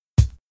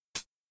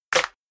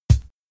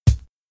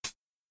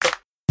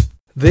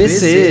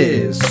This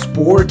is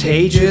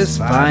Sportageous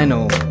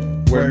Vinyl,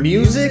 where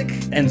music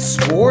and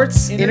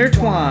sports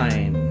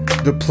intertwine.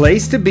 The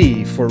place to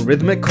be for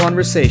rhythmic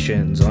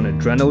conversations on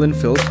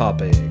adrenaline-filled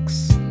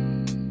topics.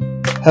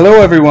 Hello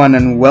everyone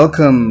and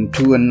welcome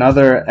to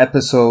another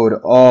episode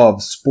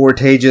of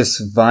Sportageous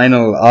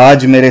Vinyl.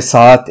 आज मेरे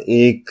साथ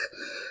एक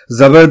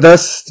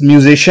ज़बरदस्त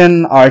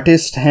musician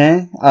artist हैं.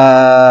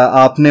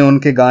 आपने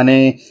उनके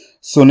गाने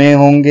सुने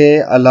होंगे,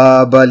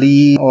 अला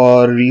बली,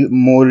 और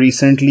मोर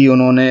रिसेंटली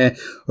उन्होंने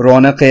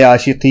रौनक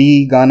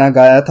आशिकी गाना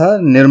गाया था.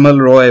 निर्मल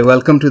Roy,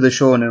 welcome to the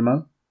show Nirmal.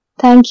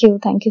 Thank you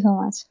so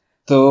much.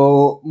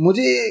 तो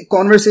मुझे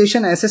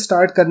कॉन्वर्सेशन ऐसे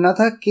स्टार्ट करना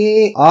था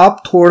कि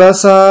आप थोड़ा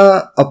सा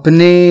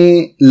अपने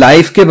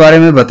लाइफ के बारे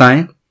में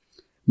बताएं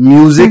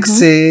म्यूजिक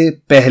से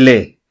पहले.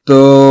 तो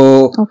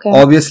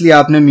ऑब्वियसली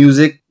आपने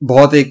म्यूजिक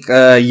बहुत एक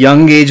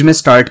यंग एज में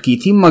स्टार्ट की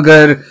थी,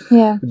 मगर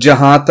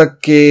जहां तक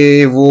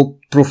के वो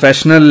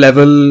प्रोफेशनल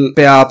लेवल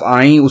पे आप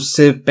आई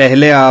उससे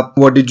पहले आप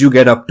what did you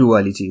get up to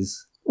वाली चीज.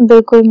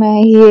 बिल्कुल,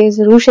 मैं ये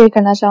जरूर शेयर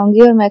करना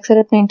चाहूंगी और मैं अक्सर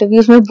अपने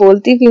इंटरव्यूज में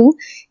बोलती भी हूँ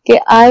कि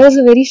I was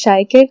a very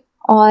shy kid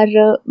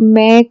और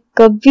मैं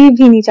कभी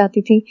भी नहीं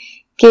चाहती थी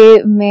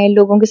कि मैं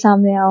लोगों के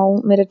सामने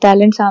आऊं, मेरा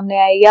टैलेंट सामने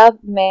आए या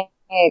मैं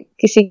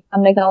किसी के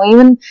सामने गाऊं.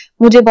 इवन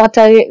मुझे बहुत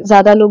सारे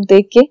ज्यादा लोग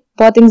देख के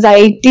बहुत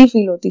एंजाइटी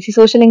फील होती थी,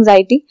 सोशल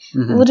एंजाइटी,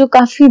 वो जो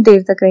काफी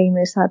देर तक रही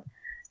मेरे साथ.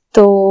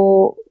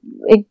 तो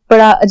एक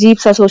बड़ा अजीब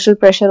सा सोशल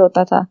प्रेशर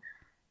होता था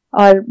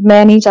और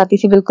मैं नहीं चाहती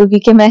थी बिल्कुल भी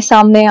कि मैं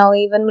सामने आऊं.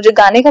 इवन मुझे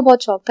गाने का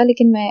बहुत शौक था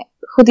लेकिन मैं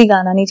खुद ही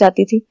गाना नहीं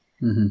चाहती थी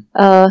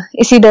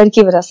इसी डर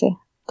की वजह से.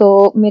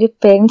 तो मेरे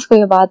पेरेंट्स को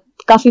ये बात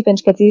काफी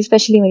पिंच करती थी,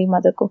 स्पेशली मेरी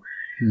मदर को.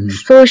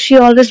 सो शी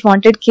ऑलवेज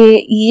वांटेड कि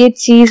ये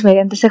चीज मेरे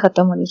अंदर से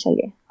खत्म होनी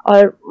चाहिए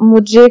और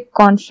मुझे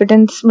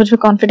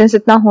कॉन्फिडेंस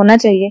इतना होना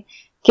चाहिए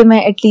कि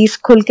मैं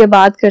एटलीस्ट खुल के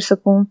बात कर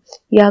सकूं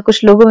या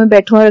कुछ लोगों में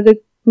बैठूं और अगर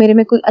मेरे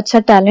में कोई अच्छा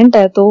टैलेंट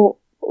है तो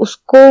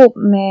उसको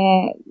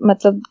मैं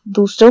मतलब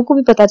दूसरों को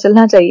भी पता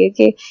चलना चाहिए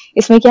कि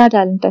इसमें क्या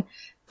टैलेंट है.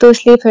 तो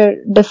इसलिए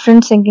फिर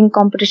डिफरेंट सिंगिंग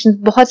कॉम्पिटिशन्स,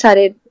 बहुत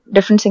सारे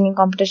डिफरेंट सिंगिंग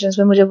कॉम्पिटिशन्स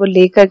में मुझे वो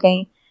लेकर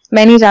गई.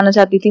 मैं नहीं जाना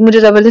चाहती थी, मुझे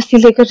जबरदस्ती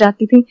लेकर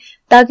जाती थी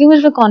ताकि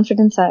मुझे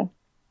कॉन्फिडेंस आए.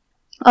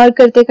 और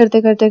करते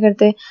करते करते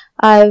करते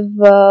I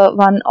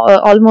won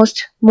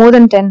almost more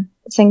than 10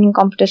 singing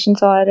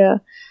competitions. और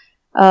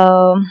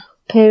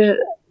फिर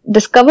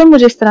डिस्कवर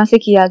मुझे इस तरह से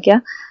किया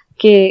गया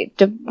कि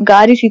जब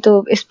गा रही थी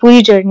तो इस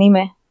पूरी जर्नी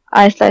में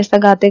आहिस्ता आहिस्ता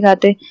गाते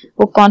गाते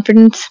वो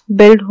कॉन्फिडेंस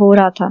बिल्ड हो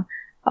रहा था.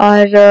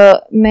 और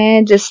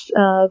मैं जिस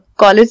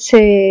कॉलेज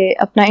से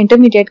अपना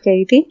इंटरमीडिएट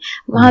करी थी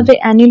वहां पे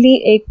एनुअली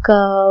एक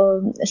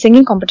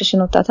सिंगिंग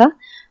कंपटीशन होता था,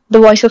 द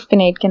वॉइस ऑफ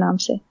कनेड के नाम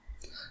से.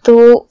 तो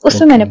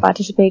उसमें मैंने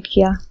पार्टिसिपेट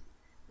किया.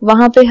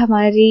 वहां पे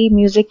हमारी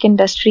म्यूजिक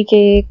इंडस्ट्री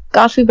के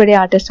काफी बड़े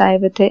आर्टिस्ट आए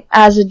हुए थे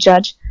एज अ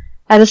जज,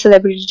 एज अ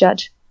सेलिब्रिटी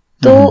जज.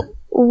 तो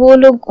वो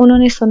लोग,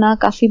 उन्होंने सुना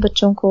काफी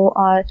बच्चों को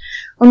और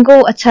उनको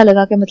अच्छा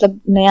लगा कि मतलब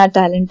नया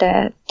टैलेंट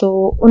है.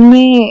 तो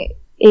उनमें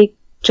एक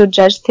जो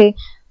जज थे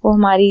वो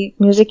हमारी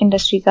म्यूजिक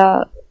इंडस्ट्री का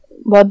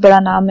बहुत बड़ा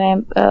नाम है,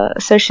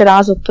 सर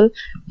शराज उत्तल,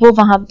 वो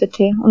वहां पे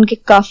थे. उनके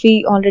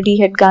काफी ऑलरेडी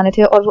हिट गाने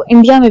थे और वो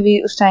इंडिया में भी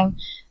उस टाइम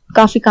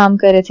काफी काम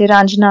कर रहे थे.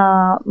 रांझना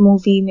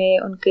मूवी में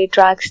उनके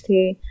ट्रैक्स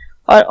थे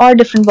और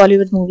डिफरेंट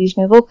बॉलीवुड मूवीज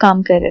में वो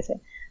काम कर रहे थे.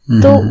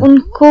 तो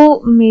उनको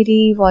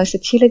मेरी वॉइस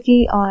अच्छी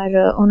लगी और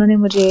उन्होंने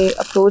मुझे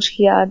अप्रोच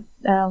किया.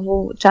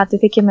 वो चाहते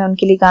थे कि मैं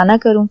उनके लिए गाना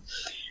करूं.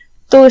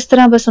 तो इस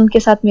तरह बस उनके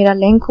साथ मेरा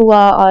लिंक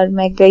हुआ और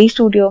मैं गई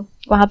स्टूडियो.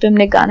 वहां पे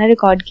हमने गाना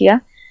रिकॉर्ड किया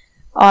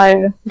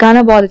और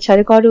गाना बहुत अच्छा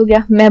रिकॉर्ड हो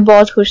गया. मैं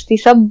बहुत खुश थी,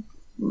 सब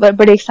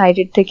बड़े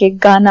एक्साइटेड थे कि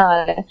गाना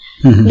आ रहा है.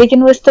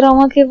 लेकिन वो इस तरह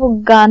हुआ कि वो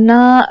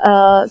गाना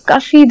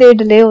काफी देर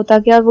डिले होता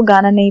गया और वो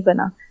गाना नहीं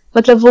बना,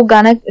 मतलब वो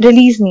गाना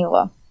रिलीज नहीं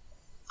हुआ.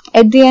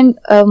 एट द एंड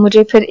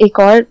मुझे फिर एक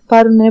और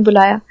बार उन्होंने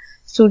बुलाया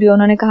स्टूडियो.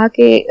 उन्होंने कहा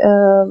कि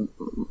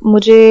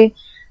मुझे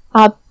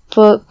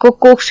आपको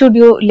कोक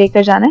स्टूडियो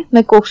लेकर जाना है.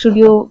 मैं कोक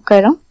स्टूडियो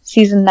कर रहा हूँ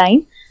season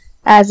 9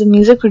 as a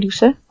music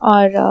producer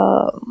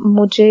और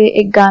मुझे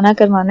एक गाना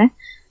करवाना है.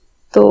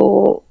 तो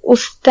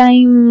उस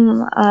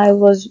time I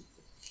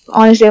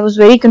was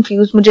very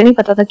confuse, मुझे नहीं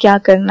पता था क्या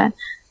करना है.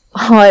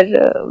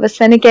 और बस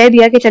मैंने कह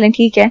दिया कि चलें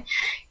ठीक है,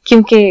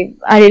 क्योंकि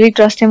आई रियली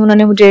ट्रस्ट हिम.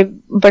 उन्होंने मुझे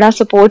बड़ा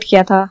सपोर्ट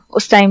किया था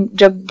उस टाइम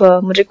जब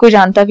मुझे कोई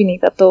जानता भी नहीं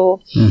था.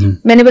 तो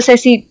मैंने बस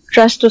ऐसी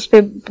ट्रस्ट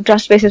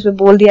बेसिस पे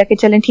बोल दिया कि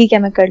चलें ठीक है,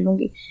 मैं कर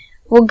लूंगी.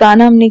 वो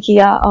गाना हमने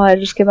किया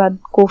और उसके बाद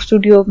कोक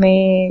स्टूडियो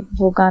में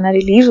वो गाना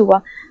रिलीज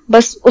हुआ.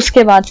 बस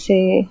उसके बाद से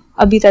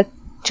अभी तक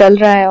चल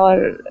रहा है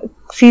और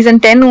सीजन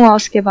 10 हुआ.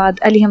 उसके बाद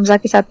अली हमजा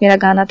के साथ मेरा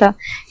गाना था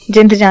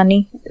जिंद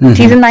जानी.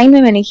 सीजन 9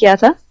 में मैंने किया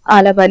था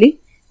आला बाली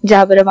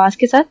जाबर अब्बास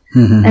के साथ.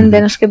 एंड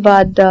देन उसके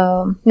बाद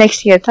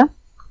नेक्स्ट ईयर था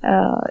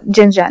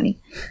जिंद जानी,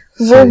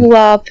 वो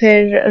हुआ.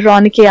 फिर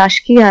रौनक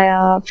आशिकी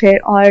आया. फिर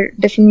और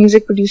डिफरेंट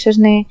म्यूजिक प्रोड्यूसर्स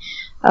ने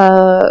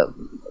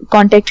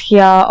कांटेक्ट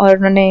किया और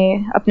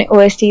उन्होंने अपने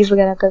OSTs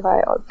वगैरह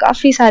करवाए और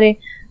काफी सारे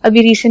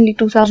अभी रिसेंटली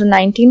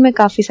 2019 में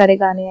काफी सारे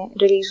गाने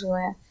रिलीज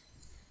हुए हैं.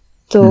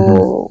 तो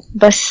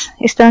बस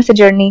इस तरह से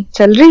जर्नी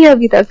चल रही है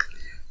अभी तक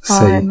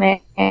और मैं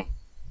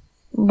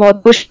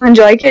बहुत कुछ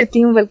एंजॉय करती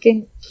हूँ. बल्कि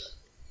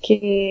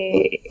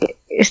कि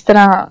इस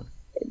तरह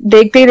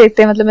देखते ही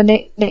देखते, मतलब मैंने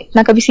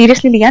इतना कभी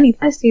सीरियसली लिया नहीं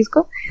था इस चीज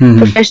को,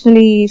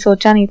 प्रोफेशनली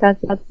सोचा नहीं था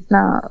कि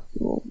इतना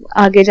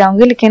आगे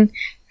जाऊंगी, लेकिन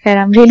खैर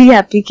आई एम रियली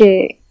हैप्पी कि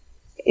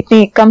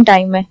इतनी कम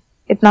टाइम में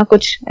इतना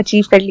कुछ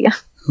अचीव कर लिया।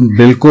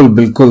 बिल्कुल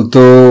बिल्कुल।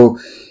 तो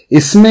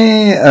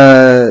इसमें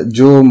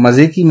जो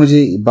मजे की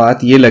मुझे बात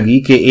ये लगी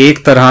कि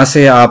एक तरह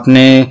से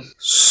आपने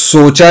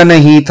सोचा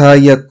नहीं था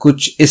या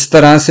कुछ इस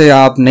तरह से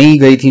आप नहीं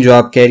गई थी जो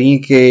आप कह रही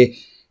हैं कि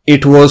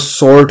it was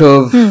sort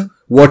of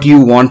what you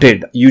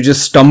wanted, you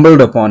just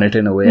stumbled upon it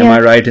in a way. Am I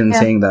right in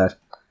saying that?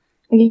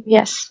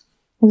 Yes,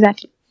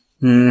 exactly.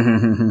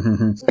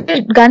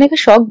 गाने का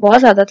शौक बहुत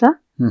ज्यादा था,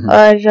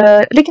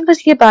 और लेकिन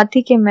बस ये बात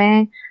थी कि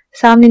मैं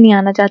सामने नहीं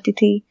आना चाहती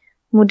थी,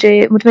 मुझे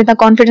में इतना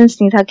कॉन्फिडेंस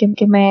नहीं था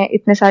कि मैं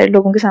इतने सारे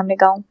लोगों के सामने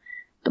गाऊं।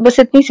 तो बस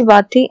इतनी सी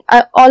बात थी।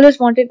 आई ऑलवेज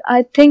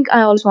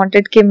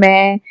वांटेड कि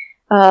मैं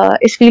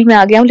इस फील्ड में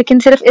आ गया हूं, लेकिन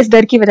सिर्फ इस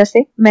डर की वजह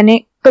से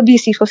मैंने कभी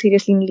इस चीज को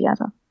सीरियसली नहीं लिया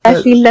था। आई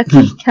फील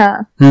लकी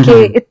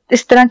कि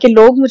इस तरह के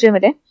लोग मुझे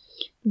मिले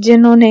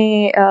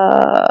जिन्होंने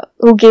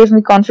who gave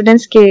me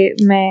confidence कि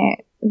मैं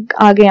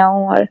आगे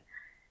आऊं, और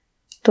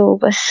तो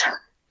बस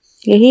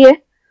यही है।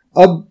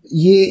 अब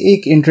ये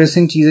एक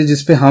इंटरेस्टिंग चीज है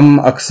जिसपे हम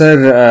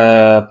अक्सर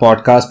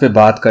पॉडकास्ट पे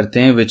बात करते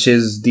हैं, which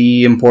is the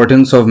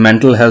importance of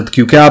mental health.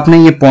 क्योंकि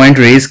आपने ये पॉइंट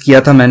रेज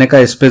किया था, मैंने कहा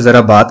इस पे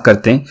जरा बात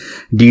करते हैं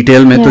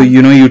डिटेल में। तो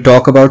you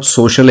talk about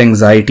social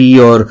anxiety,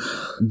 और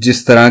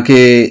जिस तरह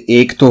के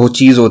एक तो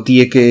चीज होती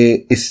है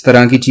कि इस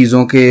तरह की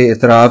चीजों के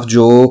इतराफ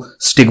जो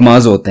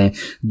स्टिग्मास होते हैं,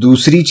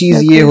 दूसरी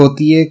चीज ये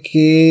होती है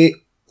कि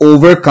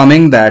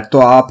overcoming that। तो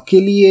आपके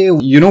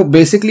लिए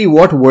basically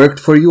what worked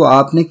for you,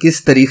 आपने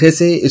किस तरीके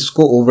से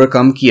इसको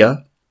overcome किया?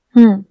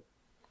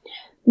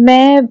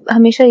 मैं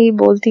हमेशा ये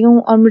बोलती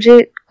हूँ, और मुझे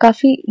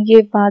काफी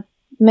ये बात,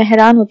 मैं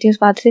हैरान होती हूँ इस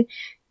बात से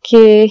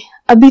कि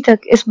अभी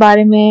तक इस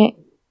बारे में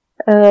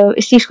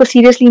इस चीज को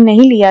सीरियसली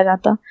नहीं लिया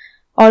जाता,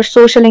 और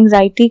सोशल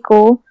एंजाइटी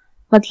को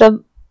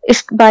मतलब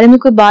इस बारे में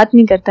कोई बात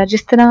नहीं करता।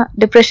 जिस तरह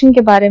डिप्रेशन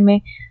के बारे में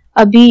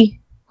अभी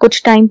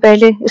कुछ टाइम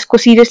पहले इसको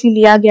सीरियसली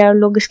लिया गया और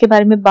लोग इसके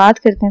बारे में बात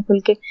करते हैं खुल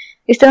के,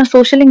 इस तरह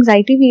सोशल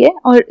एंजाइटी भी है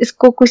और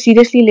इसको कोई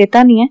सीरियसली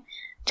लेता नहीं है,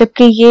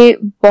 जबकि ये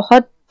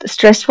बहुत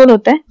स्ट्रेसफुल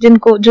होता है।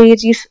 जो ये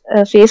चीज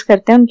फेस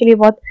करते हैं उनके लिए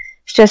बहुत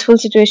स्ट्रेसफुल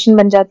सिचुएशन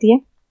बन जाती है।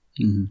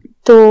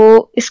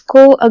 तो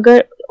इसको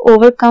अगर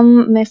ओवरकम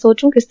मैं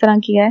सोचूं किस तरह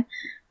किया है,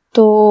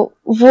 तो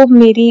वो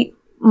मेरी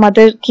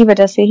मदर की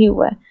वजह से ही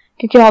हुआ है,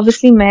 क्योंकि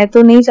ऑब्वियसली मैं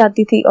तो नहीं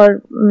चाहती थी,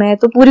 और मैं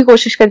तो पूरी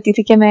कोशिश करती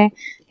थी कि मैं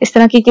इस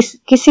तरह की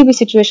किसी भी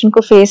सिचुएशन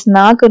को फेस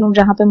ना करूं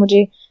जहां पे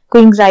मुझे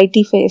कोई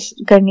एंजाइटी फेस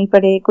करनी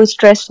पड़े, कोई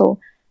स्ट्रेस हो।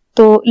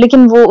 तो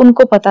लेकिन वो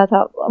उनको पता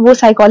था, वो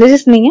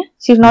साइकोलॉजिस्ट नहीं है,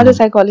 she is not a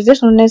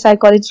psychologist, उन्होंने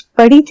साइकोलॉजी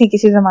पढ़ी थी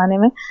किसी जमाने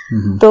में,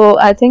 तो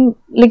आई थिंक,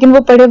 लेकिन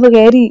वो पढ़े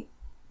बगैर ही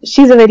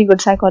she is a very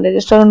good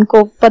psychologist, और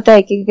उनको पता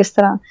है कि किस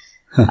तरह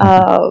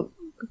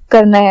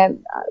करना है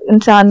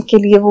इंसान के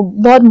लिए। वो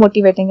बहुत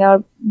मोटिवेटिंग है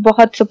और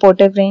बहुत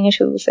सपोर्टिव रही है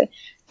शुरू से,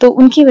 तो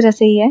उनकी वजह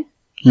से ही है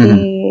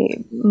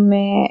कि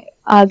मैं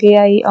आगे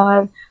आई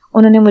और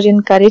उन्होंने मुझे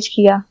इनकरेज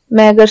किया।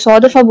 मैं अगर 100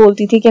 दफा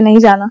बोलती थी कि नहीं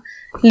जाना,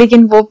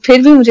 लेकिन वो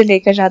फिर भी मुझे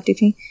लेकर जाती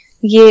थी।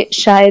 ये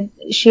शायद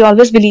शी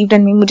ऑलवेज बिलीव्ड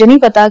इन मी। मुझे नहीं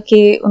पता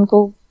कि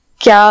उनको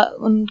क्या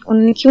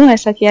उन्होंने क्यों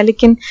ऐसा किया,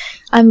 लेकिन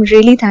I am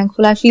really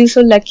thankful, I feel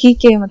so lucky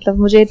कि मतलब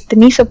मुझे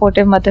इतनी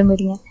सपोर्टिव मदर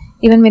मिली है,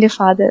 इवन मेरे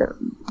फादर।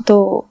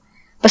 तो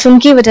बस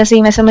उनकी वजह से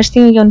ही मैं समझती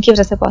हूँ कि उनकी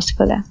वजह से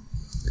पॉसिबल है।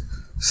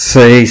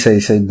 सही सही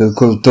सही,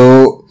 बिल्कुल।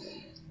 तो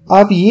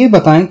आप ये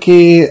बताएं कि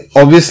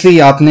ऑब्वियसली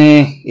आपने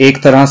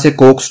एक तरह से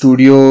कोक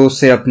स्टूडियो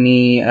से अपनी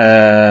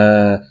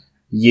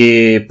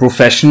ये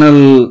प्रोफेशनल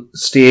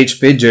स्टेज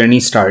पे जर्नी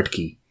स्टार्ट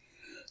की,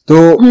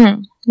 तो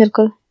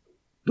बिल्कुल।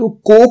 तो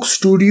Coke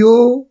studio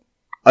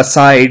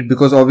aside,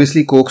 because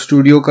obviously Coke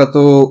studio का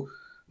तो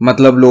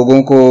मतलब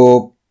लोगों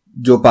को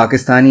जो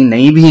पाकिस्तानी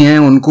नहीं भी हैं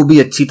उनको भी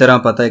अच्छी तरह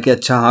पता है कि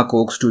अच्छा हाँ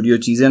कोक स्टूडियो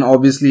चीज़ है,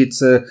 obviously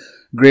it's a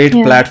great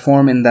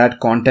platform in that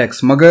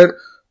context. मगर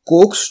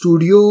कोक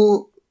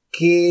स्टूडियो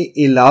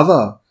के अलावा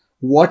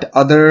what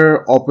other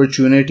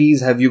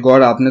opportunities have you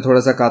got? आपने थोड़ा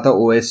सा कहा था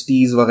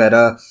OSTs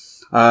वगैरह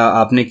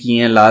आपने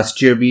किए हैं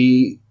लास्ट ईयर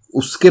भी,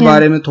 उसके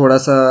बारे में थोड़ा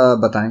सा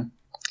बताएं।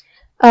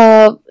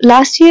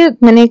 लास्ट ईयर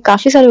मैंने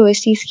काफी सारे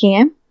OSTs किए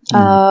हैं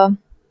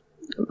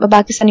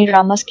पाकिस्तानी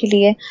ड्रामास के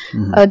लिए,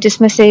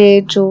 जिसमें से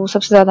जो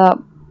सबसे ज्यादा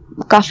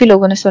काफी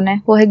लोगों ने सुना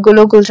है वो है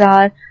गुलो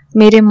गुलजार,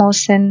 मेरे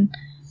मोहसिन,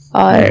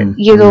 और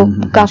ये दो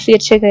काफी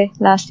अच्छे गए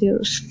लास्ट ईयर।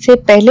 उससे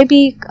पहले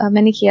भी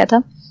मैंने किया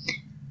था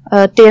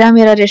तेरा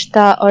मेरा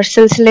रिश्ता और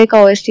सिलसिले का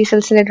OST,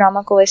 सिलसिले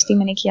ड्रामा का OST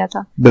मैंने किया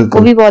था,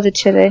 वो भी बहुत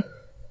अच्छे गए।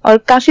 और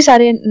काफी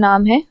सारे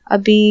नाम हैं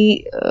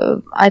अभी,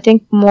 आई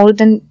थिंक मोर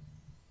देन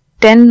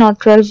 10 और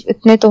 12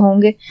 इतने तो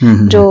होंगे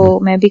जो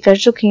मैं भी कर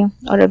चुकी हूँ।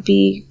 और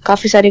अभी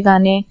काफी सारे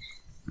गाने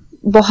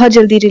बहुत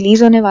जल्दी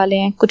रिलीज होने वाले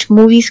हैं, कुछ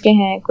मूवीज के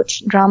हैं,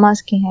 कुछ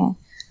ड्रामास के हैं,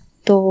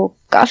 तो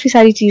काफी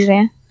सारी चीजें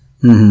हैं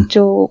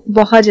जो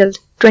बहुत जल्द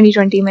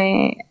 2020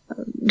 में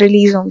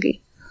रिलीज होंगी।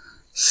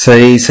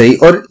 सही सही।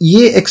 और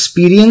ये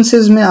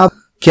एक्सपीरियंसेस में आप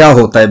क्या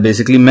होता है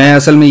बेसिकली? मैं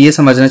असल में ये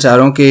समझना चाह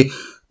रहा हूँ कि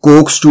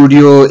Coke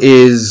studio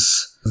is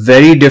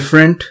very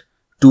different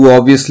to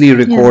obviously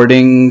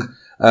recording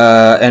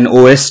an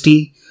OST.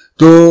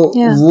 तो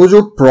वो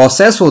जो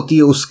प्रोसेस होती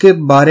है उसके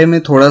बारे में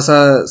थोड़ा सा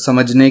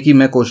समझने की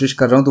मैं कोशिश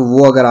कर रहा हूँ, तो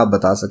वो अगर आप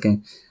बता सकें.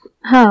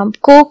 हाँ,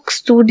 कोक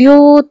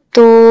स्टूडियो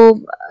तो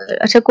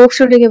अच्छा, कोक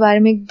स्टूडियो के बारे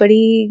में एक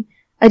बड़ी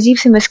अजीब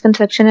सी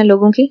मिसकंसेप्शन है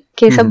लोगों की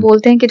कि सब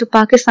बोलते हैं कि जो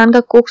पाकिस्तान का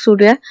कोक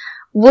स्टूडियो है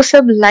वो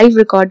सब लाइव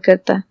रिकॉर्ड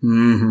करता है,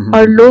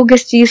 और लोग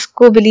इस चीज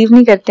को बिलीव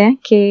नहीं करते हैं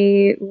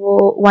कि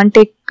वो वन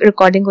टेक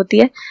रिकॉर्डिंग होती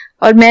है,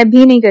 और मैं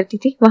भी नहीं करती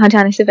थी वहां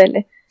जाने से पहले.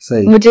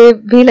 सही. मुझे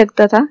भी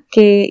लगता था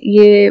कि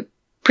ये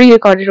प्री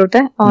रिकॉर्डेड होता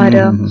है, और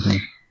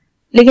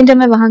लेकिन जब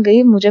मैं वहां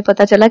गई मुझे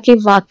पता चला कि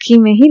वाकई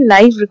में ही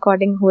लाइव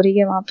रिकॉर्डिंग हो रही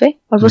है वहां पे,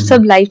 और वो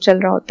सब लाइव चल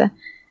रहा होता है.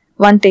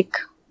 वन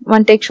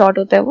टेक शॉट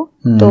होता है वो.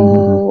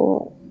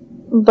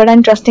 तो बड़ा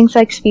इंटरेस्टिंग सा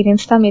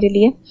एक्सपीरियंस था मेरे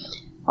लिए,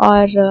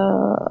 और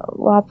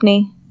वो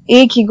आपने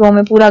एक ही गो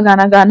में पूरा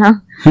गाना गाना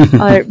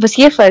और बस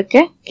ये फर्क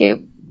है कि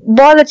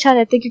बहुत अच्छा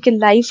रहता है क्योंकि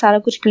लाइव सारा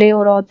कुछ प्ले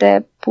हो रहा होता है,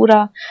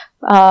 पूरा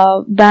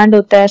बैंड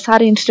होता है,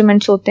 सारे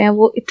इंस्ट्रूमेंट्स होते हैं,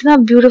 वो इतना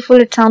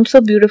beautiful, it sound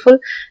so beautiful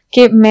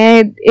कि मैं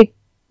एक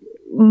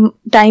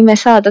टाइम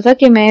ऐसा आता था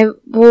कि मैं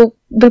वो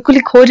बिल्कुल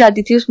ही खो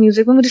जाती थी उस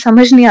म्यूजिक में, मुझे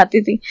समझ नहीं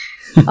आती थी.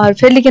 और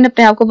फिर लेकिन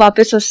अपने आप को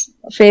वापस उस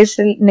फेज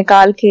से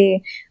निकाल के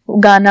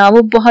गाना,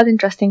 वो बहुत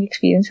इंटरेस्टिंग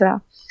एक्सपीरियंस रहा.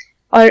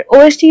 और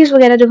OSTs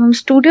वगैरह जब हम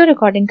स्टूडियो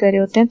रिकॉर्डिंग कर रहे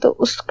होते हैं तो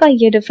उसका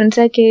ये डिफरेंस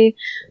है कि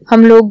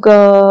हम लोग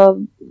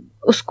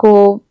उसको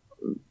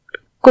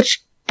कुछ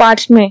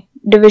पार्ट्स में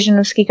डिवीजन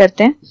उसकी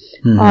करते हैं,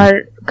 और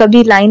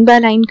कभी लाइन बाय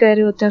लाइन कर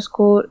रहे होते हैं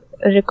उसको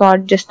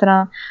रिकॉर्ड. जिस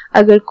तरह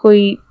अगर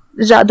कोई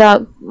ज्यादा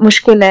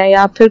मुश्किल है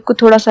या फिर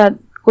थोड़ा सा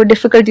कोई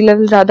डिफिकल्टी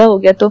लेवल ज्यादा हो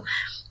गया तो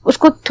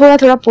उसको थोड़ा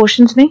थोड़ा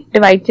पोर्शंस में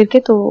डिवाइड करके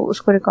तो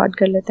उसको रिकॉर्ड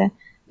कर लेते हैं.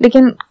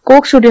 लेकिन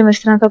कोक स्टूडियो में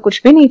इस तरह का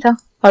कुछ भी नहीं था,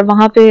 और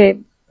वहां पे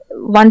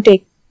वन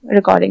टेक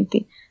रिकॉर्डिंग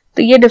थी.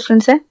 तो ये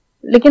डिफरेंस है,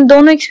 लेकिन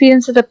दोनों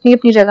एक्सपीरियंसेस अपनी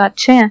अपनी जगह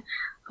अच्छे हैं,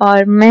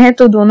 और मैं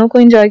तो दोनों को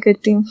एंजॉय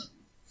करती हूँ.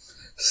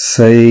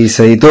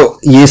 सही. तो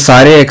ये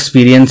सारे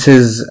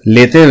एक्सपीरियंसेस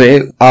लेते हुए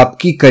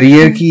आपकी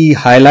करियर की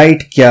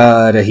हाईलाइट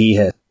क्या रही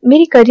है?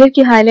 मेरी करियर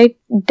की हाईलाइट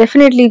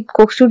डेफिनेटली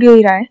कोक स्टूडियो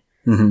ही रहा है,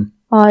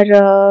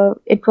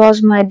 और इट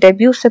वाज माय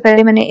डेब्यू. उससे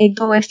पहले मैंने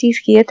 1-2 OSTs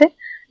किए थे,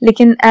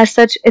 लेकिन एज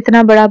सच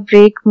इतना बड़ा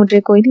ब्रेक मुझे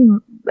कोई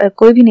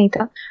भी नहीं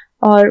था.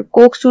 और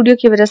कोक स्टूडियो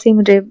की वजह से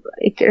मुझे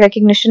एक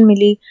रिकग्निशन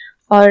मिली,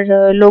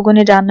 और लोगों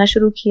ने जानना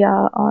शुरू किया,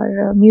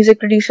 और म्यूजिक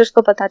प्रोड्यूसर्स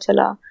को पता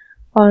चला,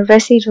 और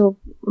वैसे ही जो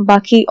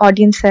बाकी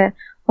ऑडियंस है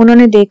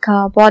उन्होंने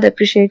देखा, बहुत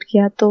अप्रिशिएट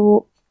किया.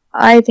 तो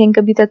आई थिंक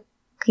अभी तक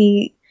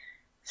की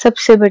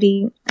सबसे बड़ी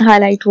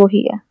हाईलाइट वो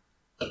ही है,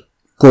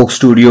 कोक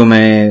स्टूडियो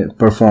में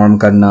परफॉर्म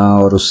करना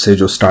और उससे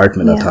जो स्टार्ट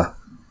मिला था.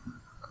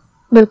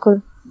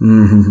 बिल्कुल.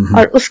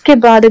 और उसके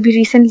बाद अभी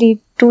रिसेंटली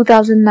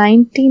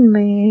 2019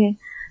 में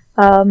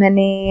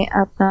मैंने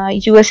अपना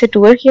USA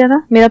टूर किया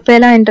था. मेरा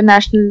पहला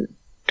इंटरनेशनल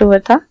टूर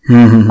था,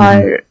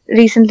 और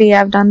recently I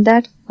have done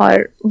that,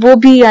 और वो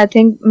भी आई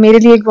थिंक मेरे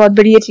लिए एक बहुत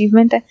बड़ी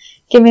अचीवमेंट है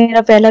कि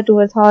मेरा पहला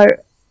टूर था और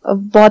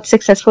बहुत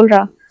सक्सेसफुल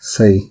रहा.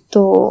 सही.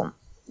 तो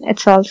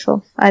it's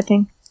also I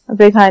think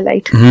big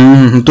highlight.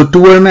 तो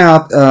टूर में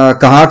आप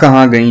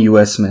कहाँ गई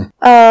US में?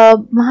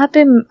 वहां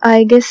पे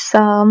आई गेस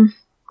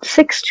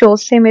 6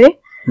 शोज थे मेरे.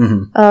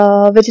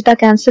 विचिटा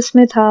कैंसस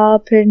में था,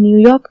 फिर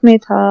न्यूयॉर्क में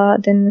था,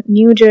 then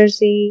new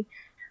Jersey,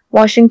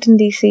 Washington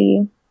DC,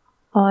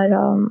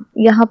 और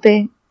यहाँ पे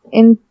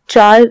इन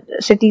 4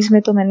 सिटीज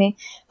में तो मैंने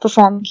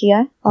परफॉर्म किया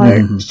है,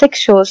 और 6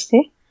 शोज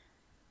थे.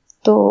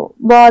 तो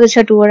बहुत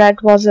अच्छा tour.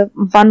 It was a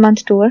 1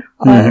 month tour,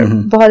 और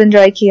बहुत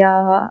एंजॉय किया.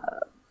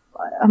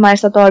 हमारे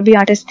साथ और भी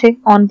आर्टिस्ट थे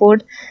ऑन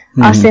बोर्ड.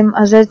 आसिम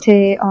अजहर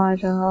थे,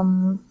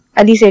 और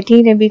अली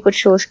सेठी ने भी कुछ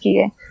शोज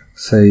किए,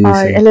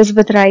 और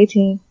एलिजाबेथ राय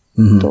थी.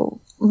 तो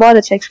बहुत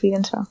अच्छा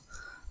एक्सपीरियंस रहा.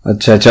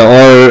 अच्छा.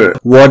 और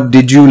what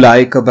did you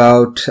like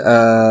about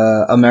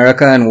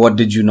America and what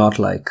did you not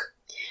like?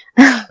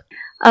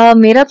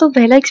 मेरा तो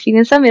पहला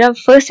एक्सपीरियंस था, मेरा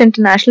फर्स्ट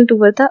इंटरनेशनल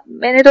टूर था.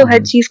 मैंने तो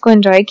हर चीज को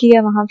एंजॉय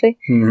किया वहां पे,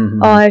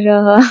 और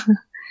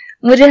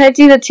मुझे हर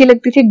चीज अच्छी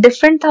लगती थी.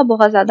 डिफरेंट था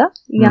बहुत ज्यादा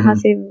यहाँ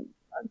से,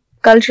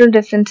 कल्चरल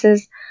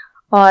डिफरेंसेस,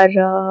 और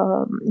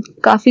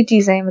काफी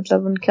चीजें,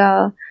 मतलब उनका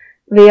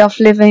वे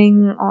ऑफ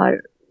लिविंग,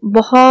 और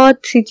बहुत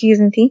सी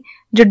चीजें थी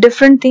जो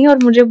डिफरेंट थी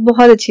और मुझे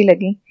बहुत अच्छी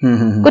लगी.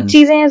 कुछ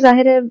चीजें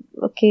जाहिर है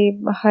कि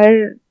हर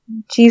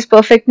चीज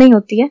परफेक्ट नहीं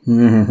होती है,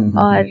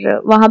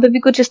 और वहां पे भी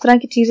कुछ इस तरह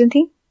की चीजें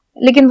थी,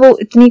 लेकिन वो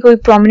इतनी कोई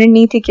प्रोमिनेंट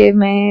नहीं थी कि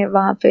मैं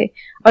वहां पे,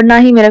 और ना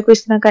ही मेरा कोई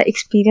इस तरह का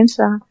एक्सपीरियंस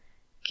रहा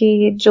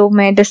कि जो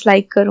मैं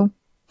डिसलाइक करूं.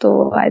 तो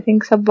आई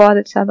थिंक सब बहुत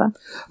अच्छा था.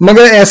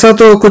 मगर ऐसा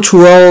तो कुछ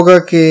हुआ होगा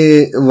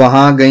कि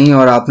वहां गई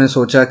और आपने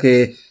सोचा कि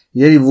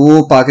यार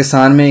वो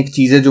पाकिस्तान में एक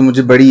चीज है जो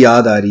मुझे बड़ी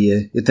याद आ रही है,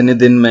 इतने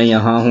दिन मैं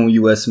यहाँ हूँ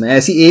US में,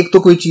 ऐसी एक तो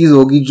कोई चीज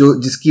होगी जो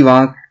जिसकी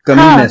वहां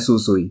कमी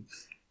महसूस हुई?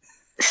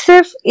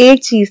 सिर्फ एक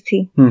चीज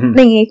थी,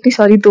 नहीं एक नहीं,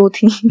 सॉरी 2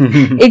 थी.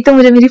 एक तो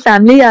मुझे मेरी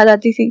फैमिली याद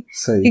आती थी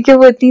क्योंकि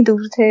वो इतनी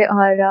दूर थे,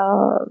 और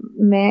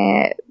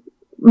मैं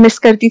मिस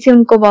करती थी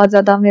उनको बहुत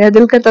ज्यादा। मेरा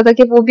दिल करता था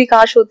कि वो भी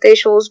काश होते,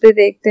 शोज पे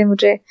देखते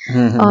मुझे।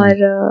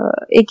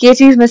 और एक ये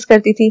चीज मिस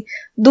करती थी।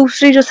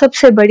 दूसरी जो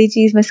सबसे बड़ी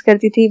चीज मिस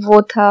करती थी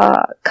वो था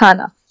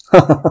खाना,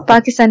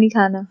 पाकिस्तानी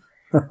खाना।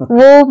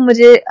 वो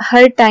मुझे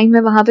हर टाइम में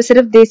वहां पे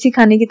सिर्फ देसी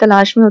खाने की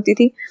तलाश में होती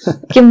थी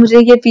कि मुझे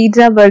ये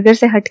पिज्जा बर्गर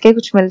से हटके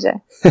कुछ मिल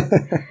जाए।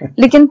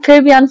 लेकिन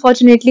फिर भी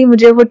अनफॉर्चुनेटली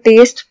मुझे वो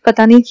टेस्ट,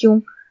 पता नहीं क्यों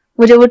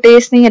मुझे वो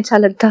टेस्ट नहीं अच्छा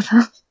लगता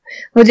था।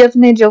 मुझे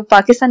अपने जो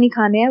पाकिस्तानी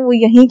खाने हैं वो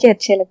यहीं के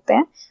अच्छे लगते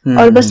हैं,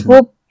 और बस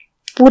वो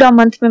पूरा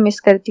मंथ में मिस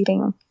करती रही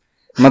हूँ।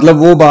 मतलब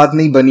वो बात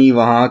नहीं बनी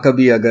वहां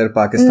कभी अगर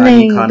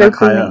पाकिस्तानी खाना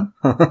खाया?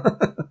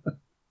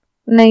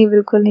 नहीं,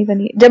 बिल्कुल नहीं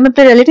बनी। जब मैं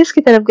अपने रिलेटिव्स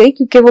की तरफ गई,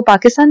 क्योंकि वो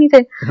पाकिस्तानी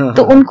थे,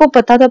 तो उनको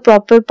पता था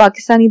प्रॉपर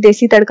पाकिस्तानी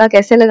देसी तड़का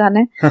कैसे लगाना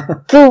है,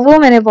 तो वो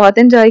मैंने बहुत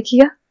एंजॉय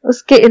किया।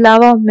 उसके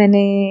अलावा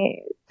मैंने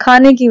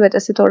खाने की वजह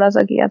से थोड़ा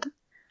सा किया था।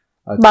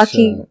 अच्छा।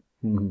 बाकी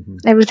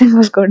एवरीथिंग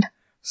वाज गुड।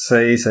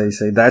 सही सही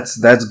सही,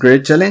 that's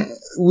great. चलें,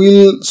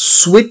 we'll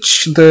switch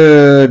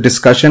the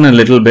discussion a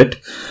little bit.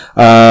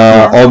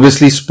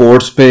 Obviously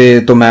sports पे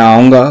तो मैं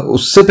आऊंगा,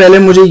 उससे पहले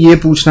मुझे ये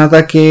पूछना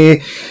था कि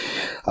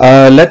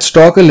let's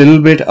talk a little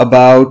bit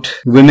about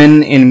women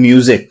in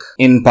music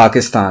in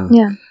Pakistan.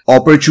 Yeah.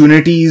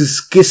 Opportunities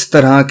किस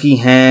तरह की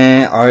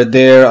हैं? Are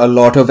there a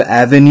lot of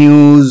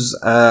avenues?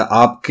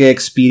 आपके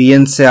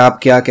एक्सपीरियंस से आप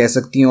क्या कह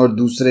सकती हैं, और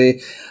दूसरे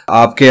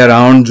आपके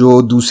अराउंड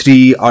जो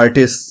दूसरी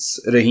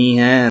आर्टिस्ट्स रही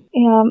हैं?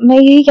 मैं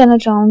यही कहना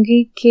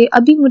चाहूंगी कि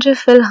अभी मुझे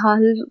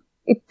फिलहाल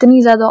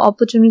इतनी ज्यादा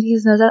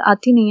अपॉर्चुनिटीज नजर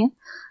आती नहीं है,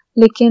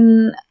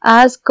 लेकिन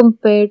एज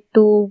कम्पेयर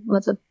टू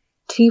मतलब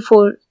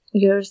 3-4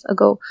 years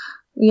ago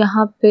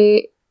यहाँ पे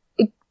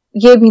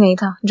ये भी नहीं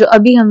था जो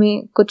अभी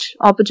हमें कुछ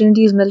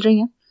अपॉर्चुनिटीज मिल रही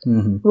हैं,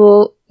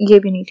 वो ये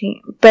भी नहीं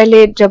थी।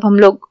 पहले जब हम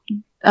लोग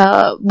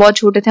बहुत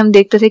छोटे थे, हम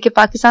देखते थे कि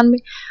पाकिस्तान में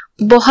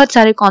बहुत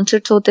सारे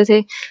कॉन्सर्ट्स होते थे,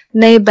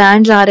 नए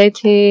बैंड्स आ रहे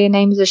थे,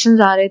 नए म्यूजिशियंस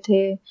आ रहे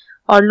थे,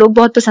 और लोग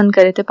बहुत पसंद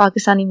कर रहे थे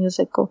पाकिस्तानी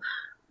म्यूजिक को।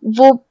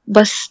 वो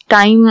बस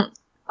टाइम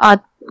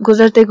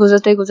गुजरते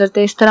गुजरते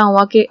गुजरते इस तरह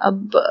हुआ कि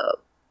अब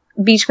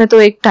बीच में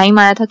तो एक टाइम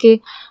आया था कि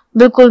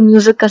बिल्कुल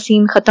म्यूजिक का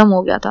सीन खत्म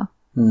हो गया था,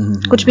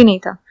 कुछ भी नहीं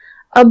था।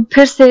 अब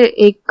फिर से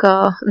एक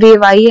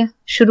वेव आई है,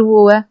 शुरू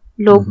हुआ है,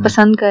 लोग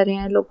पसंद कर रहे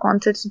हैं, लोग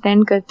कॉन्सर्ट्स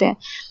अटेंड करते हैं,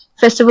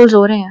 फेस्टिवल्स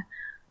हो रहे हैं,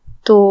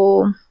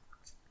 तो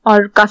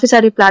और काफी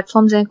सारे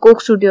प्लेटफॉर्म्स हैं।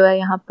 कोक स्टूडियो है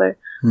यहाँ पर,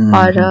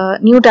 और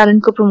न्यू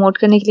टैलेंट को प्रमोट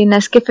करने के लिए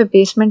नेस्कैफे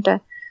बेसमेंट है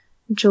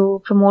जो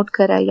प्रमोट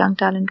कर रहा है यंग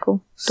टैलेंट को।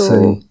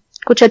 तो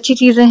कुछ अच्छी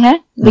चीजें हैं,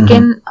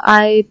 लेकिन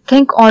आई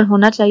थिंक और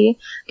होना चाहिए,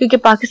 क्योंकि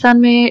पाकिस्तान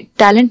में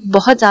टैलेंट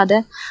बहुत ज्यादा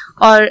है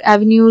और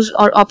एवेन्यूज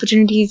और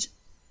अपॉर्चुनिटीज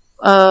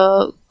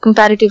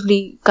कंपैरेटिवली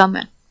कम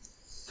है।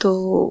 तो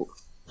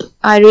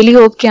आई रियली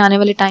होप कि आने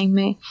वाले टाइम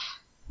में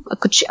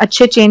कुछ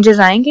अच्छे चेंजेस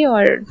आएंगे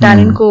और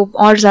टैलेंट को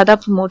और ज्यादा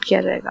प्रमोट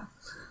किया जाएगा।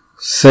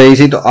 सही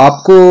सही। तो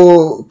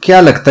आपको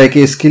क्या लगता है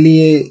कि इसके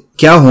लिए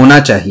क्या होना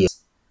चाहिए?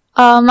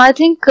 आई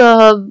थिंक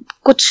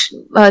कुछ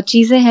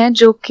चीजें हैं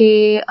जो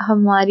कि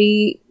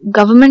हमारी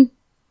गवर्नमेंट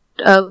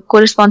को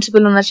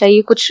रिस्पॉन्सिबल होना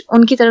चाहिए, कुछ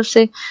उनकी तरफ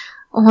से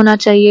होना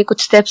चाहिए,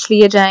 कुछ स्टेप्स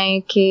लिए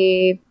जाएं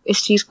कि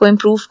इस चीज को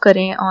इम्प्रूव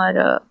करें और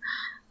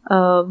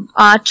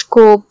आर्ट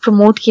को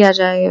प्रमोट किया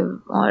जाए,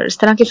 और इस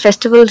तरह के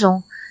फेस्टिवल्स हों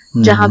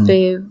जहाँ पे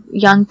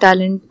यंग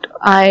टैलेंट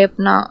आए,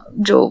 अपना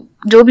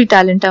जो भी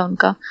टैलेंट है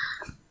उनका,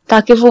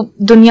 ताकि वो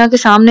दुनिया के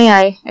सामने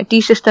आए।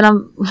 एटलीस्ट इस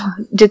तरह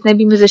जितने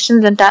भी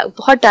म्यूजिशियंस हैं,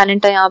 बहुत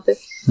टैलेंट है यहाँ पे।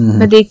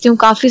 मैं देखती हूँ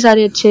काफी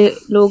सारे अच्छे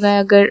लोग हैं।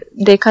 अगर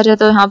देखा जाए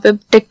तो यहाँ पे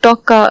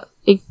टिकटॉक का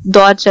एक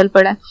दौर चल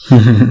पड़ा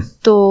है,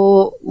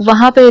 तो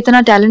वहां पे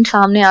इतना टैलेंट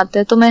सामने आता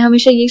है। तो मैं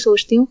हमेशा यही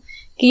सोचती हूँ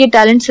कि ये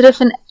टैलेंट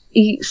सिर्फ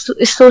इस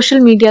सोशल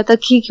मीडिया तक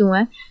ही क्यों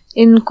है,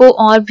 इनको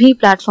और भी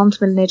प्लेटफॉर्म्स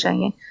मिलने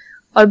चाहिए।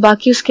 और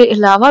बाकी उसके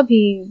अलावा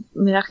भी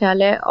मेरा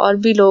ख्याल है और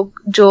भी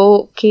लोग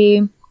जो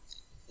कि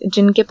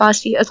जिनके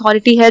पास ये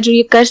अथॉरिटी है, जो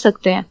ये कर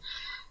सकते हैं,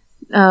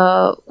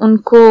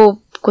 उनको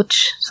कुछ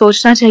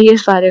सोचना चाहिए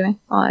इस बारे में।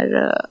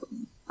 और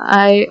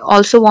आई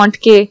ऑल्सो वॉन्ट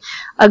कि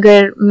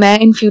अगर मैं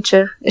इन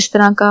फ्यूचर इस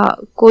तरह का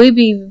कोई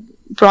भी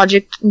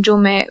प्रोजेक्ट जो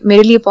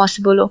मेरे लिए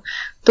पॉसिबल हो,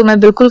 तो मैं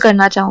बिल्कुल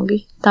करना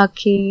चाहूंगी,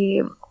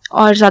 ताकि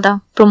और ज्यादा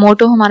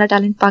प्रमोट हो हमारा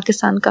टैलेंट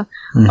पाकिस्तान का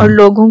और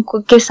लोगों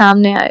के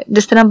सामने आए।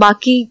 जिस तरह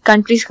बाकी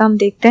कंट्रीज का हम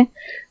देखते हैं,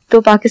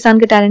 तो पाकिस्तान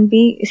का टैलेंट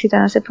भी इसी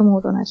तरह से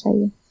प्रमोट होना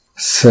चाहिए।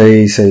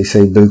 सही सही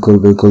सही, बिल्कुल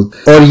बिल्कुल।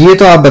 और ये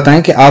तो आप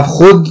बताएं कि आप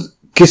खुद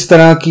किस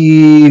तरह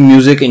की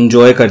म्यूजिक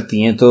एंजॉय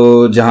करती हैं?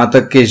 तो जहां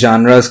तक के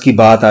जॉनर्स की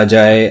बात आ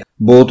जाए,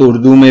 बोथ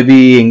उर्दू में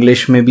भी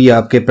इंग्लिश में भी,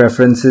 आपके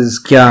प्रेफरेंसेस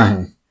क्या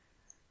हैं?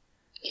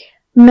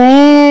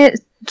 मैं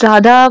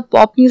ज्यादा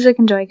पॉप म्यूजिक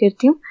एंजॉय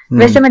करती हूँ।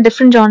 वैसे मैं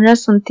डिफरेंट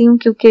जॉनर्स सुनती हूँ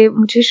क्योंकि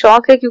मुझे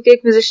शौक है, क्योंकि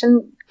एक म्यूजिशियन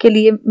के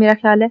लिए मेरा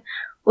ख्याल है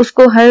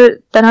उसको हर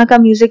तरह का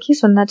म्यूजिक ही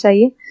सुनना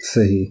चाहिए।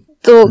 सही।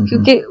 तो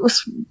क्योंकि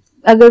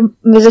अगर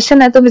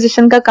म्यूजिशियन है तो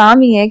म्यूजिशियन का काम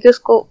ही है कि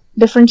उसको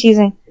डिफरेंट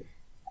चीजें,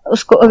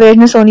 उसको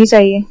अवेयरनेस होनी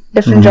चाहिए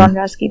डिफरेंट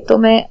जॉनर्स की। तो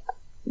मैं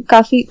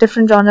काफी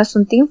डिफरेंट जॉनर्स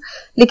सुनती हूँ,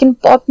 लेकिन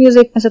पॉप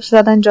म्यूजिक मैं सबसे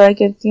ज्यादा एंजॉय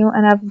करती हूँ।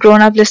 And I have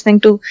grown up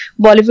listening to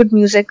Bollywood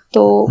music,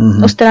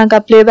 तो उस तरह का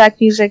प्लेबैक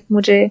म्यूजिक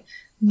मुझे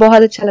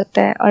बहुत अच्छा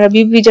लगता है। और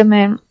अभी भी जब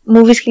मैं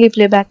मूवीज के लिए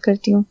प्लेबैक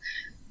करती हूँ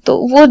तो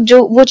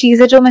वो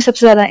चीज़ है जो मैं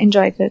सबसे ज्यादा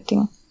एंजॉय करती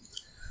हूँ।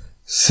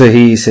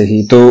 सही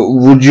सही। तो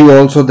वुड यू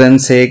ऑल्सो देन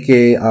से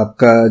कि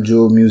आपका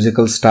जो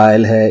म्यूजिकल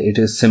स्टाइल है it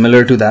is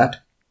similar to that?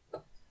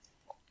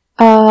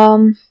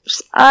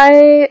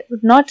 I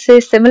not से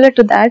सिमिलर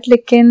टू दैट,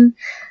 लेकिन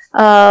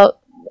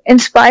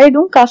इंस्पायर्ड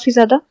हूँ काफी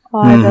ज्यादा।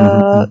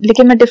 और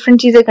लेकिन मैं डिफरेंट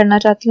चीजें करना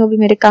चाहती हूँ। अभी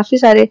मेरे काफी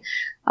सारे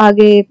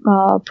आगे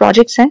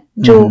प्रोजेक्ट्स हैं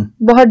जो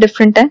बहुत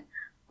डिफरेंट हैं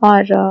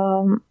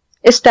और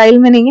इस स्टाइल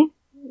में नहीं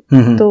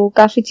है। तो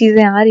काफी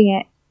चीजें आ रही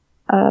हैं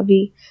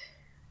अभी।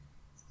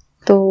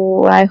 तो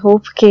आई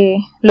होप के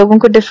लोगों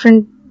को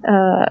डिफरेंट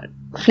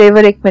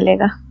फ्लेवर एक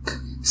मिलेगा।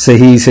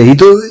 सही सही।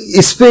 तो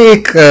इस पे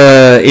एक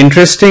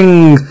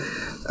इंटरेस्टिंग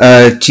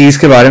चीज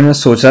के बारे में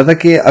सोच रहा था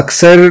कि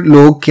अक्सर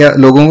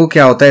लोगों को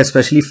क्या होता है,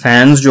 स्पेशली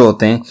फैंस जो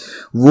होते हैं,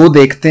 वो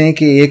देखते हैं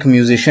कि एक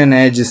म्यूजिशियन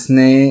है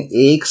जिसने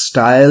एक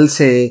स्टाइल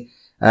से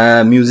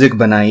म्यूजिक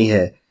बनाई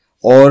है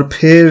और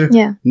फिर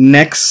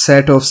नेक्स्ट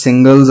सेट ऑफ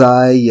सिंगल्स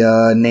आए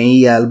या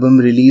नई एल्बम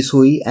रिलीज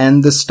हुई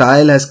and the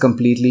style has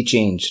completely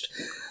changed.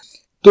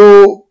 तो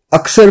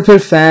अक्सर फिर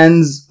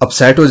फैंस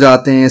अपसेट हो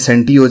जाते हैं,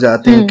 सेंटी हो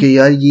जाते हैं कि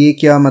यार ये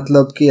क्या,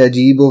 मतलब कि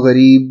अजीब और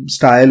गरीब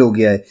स्टाइल हो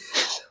गया है।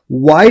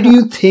 Why do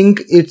you think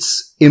it's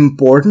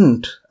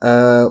important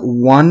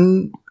one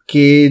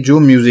के जो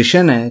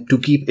म्यूजिशियन है to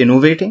keep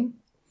innovating,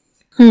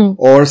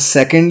 और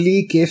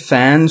secondly के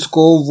फैंस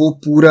को वो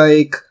पूरा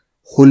एक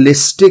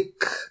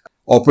होलिस्टिक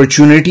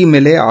अपॉर्चुनिटी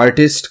मिले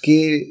आर्टिस्ट के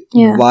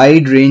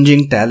वाइड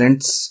रेंजिंग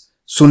टैलेंट्स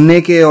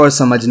सुनने के और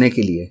समझने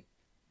के लिए?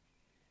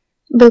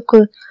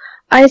 बिल्कुल।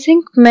 आई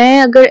थिंक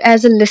मैं अगर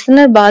एज ए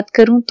लिसनर बात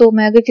करूं तो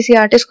मैं अगर किसी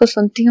आर्टिस्ट को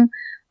सुनती हूँ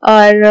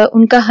और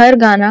उनका हर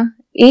गाना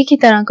एक ही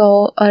तरह का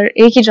हो और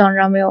एक ही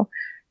जॉनरा में हो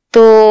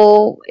तो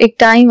एक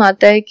टाइम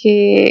आता है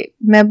कि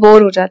मैं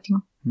बोर हो जाती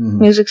हूँ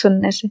म्यूजिक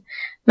सुनने से।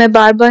 मैं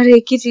बार बार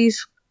एक ही चीज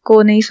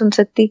को नहीं सुन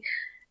सकती।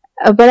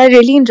 बट आई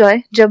रियली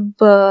एंजॉय जब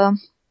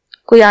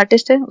कोई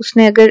आर्टिस्ट है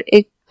उसने अगर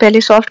एक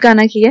पहले सॉफ्ट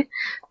गाना किया है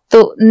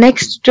तो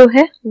नेक्स्ट जो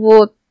है वो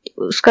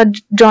उसका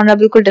जॉनरा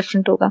बिल्कुल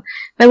डिफरेंट होगा।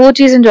 मैं वो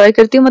चीज एंजॉय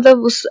करती हूँ।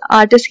 मतलब उस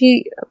आर्टिस्ट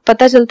की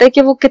पता चलता है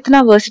कि वो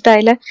कितना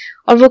वर्सेटाइल है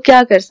और वो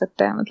क्या कर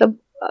सकता है। मतलब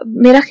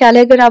मेरा ख्याल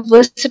है अगर आप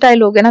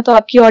वर्सेटाइल हो गए ना तो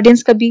आपकी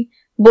ऑडियंस कभी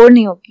बोर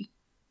नहीं होगी।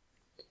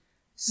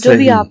 जो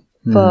भी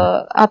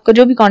आपका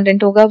जो भी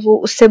कंटेंट होगा वो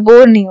उससे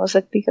बोर नहीं हो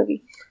सकती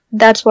कभी।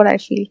 That's what I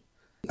feel.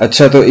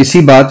 अच्छा, तो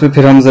इसी बात पे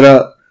फिर हम जरा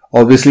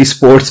ऑब्वियसली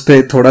स्पोर्ट्स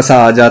पे थोड़ा सा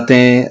आ जाते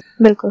हैं।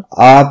 बिल्कुल।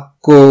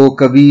 आपको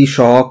कभी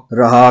शौक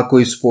रहा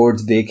कोई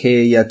स्पोर्ट्स देखे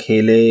या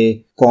खेले?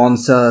 कौन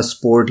सा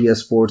स्पोर्ट या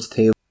स्पोर्ट्स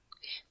थे?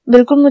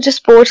 बिल्कुल, मुझे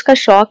स्पोर्ट्स का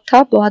शौक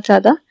था बहुत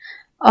ज्यादा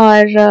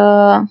और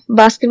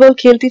बास्केटबॉल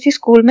खेलती थी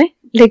स्कूल में,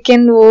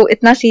 लेकिन वो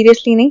इतना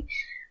सीरियसली नहीं,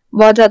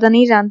 बहुत ज्यादा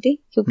नहीं जानती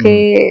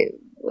क्योंकि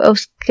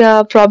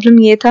उसका प्रॉब्लम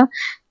ये था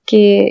कि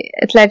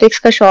एथलेटिक्स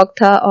का शौक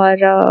था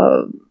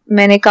और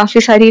मैंने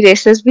काफी सारी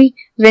रेसेस भी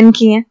विन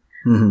की हैं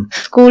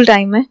स्कूल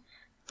टाइम में।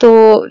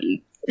 तो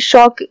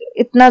शौक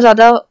इतना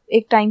ज्यादा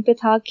एक टाइम पे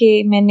था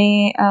कि मैंने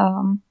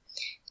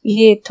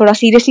ये थोड़ा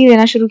सीरियसली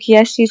लेना शुरू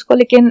किया इस चीज को,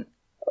 लेकिन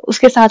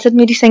उसके साथ साथ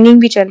मेरी सिंगिंग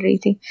भी चल रही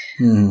थी।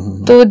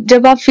 तो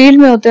जब आप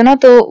फील्ड में होते हो ना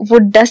तो वो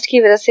डस्ट की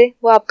वजह से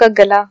वो आपका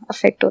गला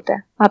अफेक्ट होता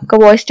है, आपका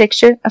वॉइस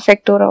टेक्सचर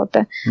अफेक्ट हो रहा होता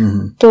है।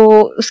 तो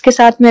उसके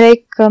साथ मेरा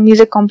एक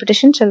म्यूजिक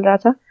कंपटीशन चल रहा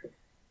था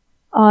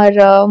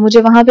और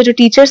मुझे वहां पे जो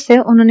टीचर्स थे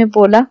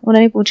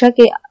उन्होंने पूछा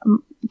कि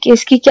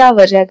इसकी क्या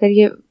वजह है, अगर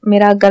ये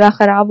मेरा गला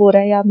खराब हो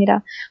रहा है या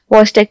मेरा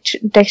वॉइस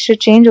टेक्सचर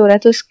चेंज हो रहा है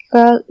तो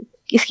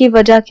इसकी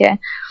वजह क्या है।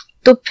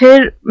 तो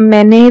फिर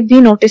मैंने भी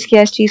नोटिस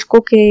किया इस चीज को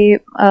कि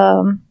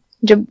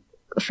जब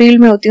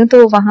फील्ड में होती हूँ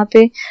तो वहां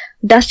पे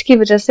डस्ट की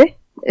वजह से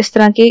इस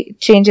तरह के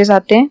चेंजेस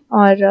आते हैं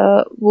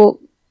और वो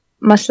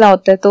मसला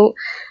होता है। तो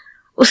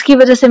उसकी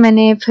वजह से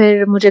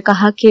मुझे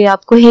कहा कि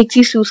आपको एक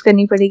चीज चूज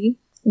करनी पड़ेगी,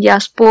 या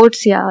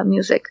स्पोर्ट्स या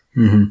म्यूजिक।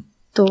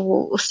 तो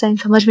उस टाइम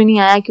समझ में नहीं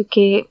आया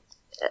क्योंकि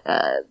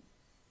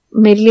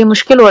मेरे लिए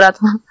मुश्किल हो रहा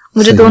था।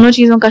 मुझे दोनों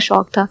चीजों का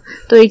शौक था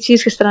तो एक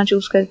चीज किस तरह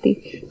चूज करती।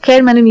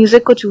 खैर मैंने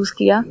म्यूजिक को चूज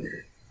किया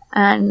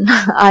एंड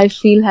आई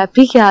फील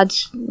हैप्पी कि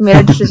आज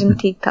मेरा डिसीजन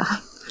ठीक था।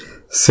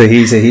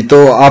 सही सही।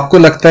 तो आपको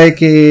लगता है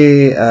कि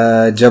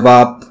जब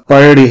आप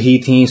पढ़ रही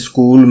थी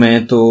स्कूल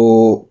में तो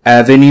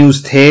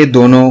एवेन्यूज थे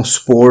दोनों,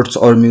 स्पोर्ट्स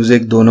और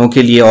म्यूजिक दोनों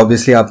के लिए?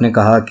 ऑब्वियसली आपने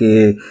कहा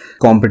कि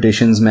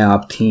कॉम्पिटिशन्स में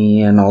आप थी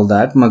एंड ऑल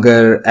दैट,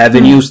 मगर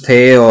एवेन्यूज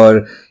थे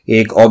और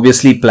एक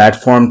ऑब्वियसली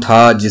प्लेटफॉर्म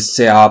था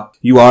जिससे आप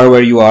you are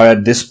where you are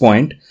at this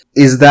point.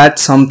 Is that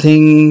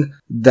something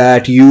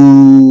that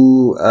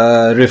you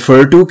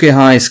refer to कि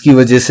हाँ इसकी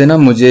वजह से ना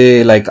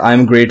मुझे लाइक आई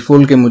एम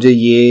ग्रेटफुल कि मुझे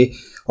ये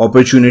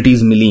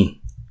opportunities milli?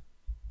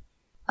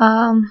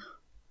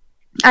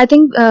 I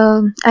think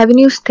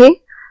avenues थे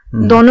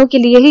दोनों के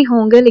लिए ही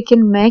होंगे,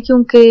 लेकिन मैं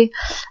क्योंकि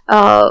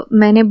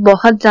मैंने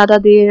बहुत ज्यादा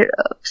देर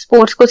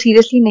स्पोर्ट्स को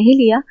सीरियसली नहीं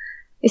लिया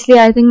इसलिए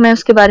आई थिंक मैं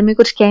उसके बारे में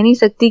कुछ कह नहीं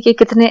सकती कि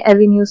कितने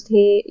एवेन्यूज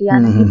थे या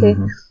नहीं थे।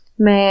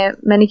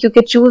 मैंने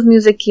क्योंकि चूज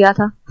म्यूजिक किया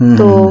था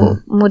तो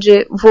मुझे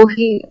वो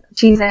ही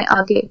चीजें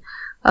आगे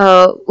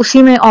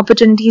उसी में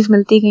अपॉर्चुनिटीज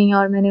मिलती गई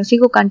और मैंने उसी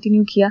को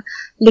कंटिन्यू किया.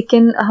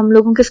 लेकिन हम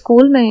लोगों के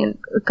स्कूल में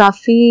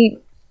काफी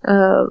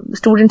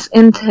स्टूडेंट्स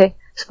इन थे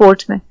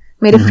स्पोर्ट्स में,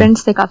 मेरे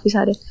फ्रेंड्स थे काफी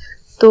सारे,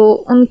 तो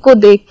उनको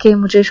देख के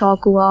मुझे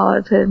शौक हुआ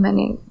और फिर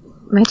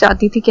मैं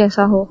चाहती थी कि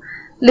ऐसा हो.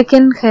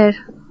 लेकिन खैर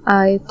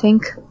I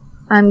think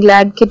I am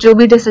glad कि जो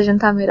भी डिसीजन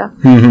था मेरा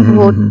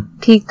वो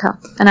ठीक था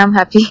एंड आई एम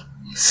हैप्पी.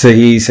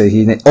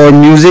 सही नहीं. और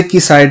म्यूजिक की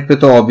साइड पे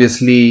तो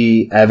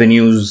ऑब्वियसली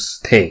एवेन्यूज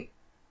थे,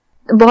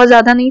 बहुत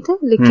ज्यादा नहीं थे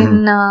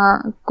लेकिन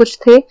कुछ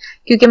थे,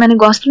 क्योंकि मैंने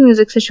गॉस्पेल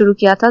म्यूजिक से शुरू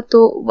किया था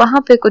तो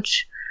वहां पे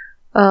कुछ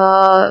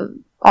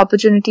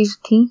अपॉर्चुनिटीज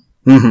थी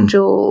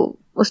जो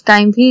उस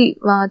टाइम भी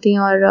वहां थी.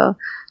 और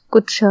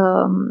कुछ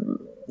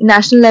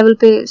नेशनल लेवल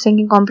पे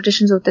सिंगिंग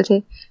कॉम्पिटिशन्स होते थे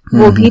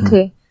वो भी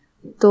थे,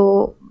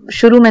 तो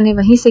शुरू मैंने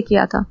वहीं से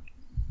किया था.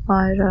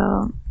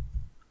 और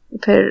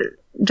फिर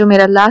जो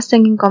मेरा लास्ट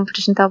सिंगिंग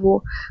कंपटीशन था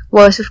वो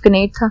वॉइस ऑफ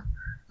कनेट था,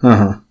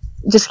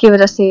 जिसकी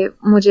वजह से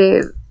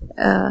मुझे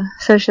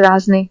सर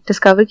शराज ने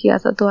डिस्कवर किया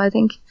था. तो आई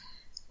थिंक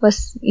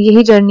बस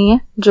यही जर्नी है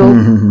जो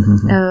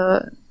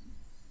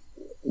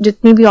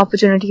जितनी भी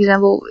अपॉर्चुनिटीज हैं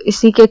वो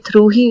इसी के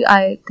थ्रू ही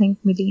आई थिंक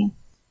मिली हैं.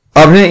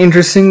 आपने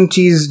इंटरेस्टिंग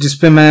चीज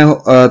जिसपे मैं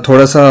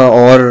थोड़ा सा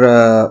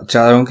और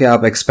चाह रहा हूँ कि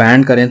आप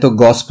एक्सपैंड करें, तो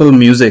गॉस्पेल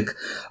म्यूजिक.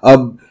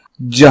 अब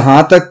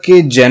जहां तक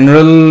कि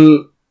जनरल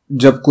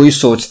जब कोई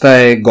सोचता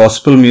है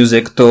गॉस्पेल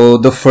म्यूजिक तो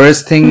the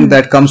first thing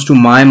that comes to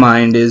my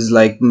mind is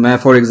like, मैं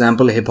फॉर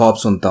एग्जांपल हिप हॉप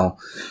सुनता हूँ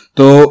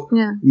तो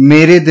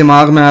मेरे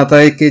दिमाग में आता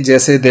है कि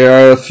जैसे there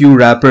are few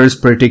rappers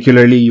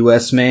particularly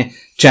US में,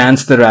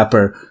 चांस द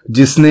रैपर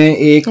जिसने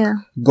एक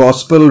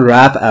गॉस्पेल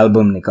रैप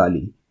एल्बम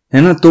निकाली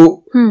है ना, तो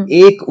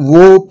एक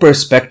वो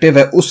पर्सपेक्टिव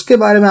है. उसके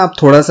बारे में आप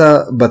थोड़ा सा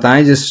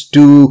बताएं just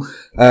to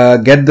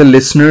get the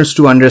listeners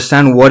to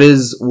understand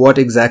what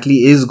exactly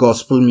is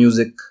gospel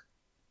music.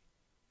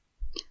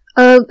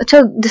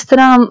 अच्छा, जिस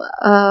तरह हम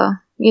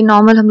ये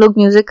नॉर्मल हम लोग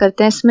म्यूजिक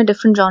करते हैं इसमें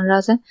डिफरेंट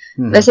जॉनरास हैं,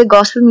 वैसे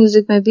गॉस्पेल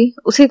म्यूजिक में भी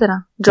उसी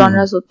तरह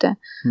जॉनरास होते हैं.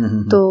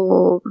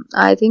 तो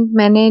आई थिंक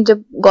मैंने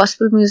जब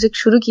गॉस्पेल म्यूजिक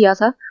शुरू किया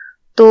था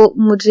तो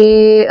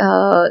मुझे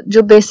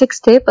जो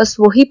बेसिक्स थे बस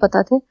वही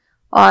पता थे,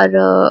 और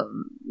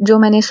जो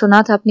मैंने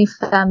सुना था अपनी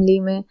फैमिली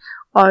में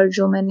और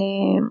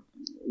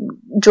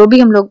जो भी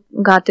हम लोग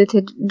गाते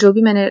थे, जो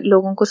भी मैंने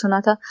लोगों को सुना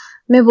था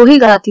मैं वही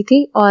गाती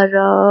थी.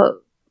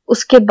 और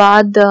उसके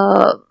बाद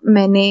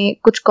मैंने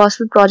कुछ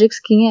गॉस्पेल प्रोजेक्ट्स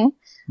किए हैं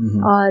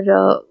और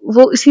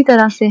वो इसी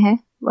तरह से हैं,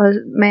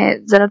 और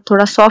मैं जरा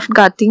थोड़ा सॉफ्ट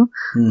गाती हूँ,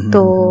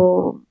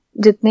 तो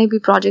जितने भी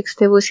प्रोजेक्ट्स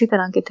थे वो इसी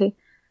तरह के थे.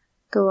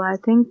 तो आई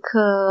थिंक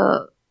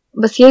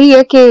बस यही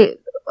है कि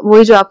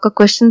वही जो आपका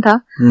क्वेश्चन था,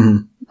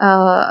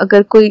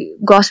 अगर कोई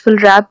गॉस्पेल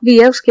रैप भी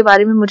है उसके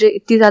बारे में मुझे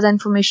इतनी ज्यादा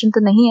इन्फॉर्मेशन तो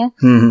नहीं है,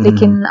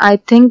 लेकिन आई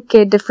थिंक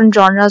के डिफरेंट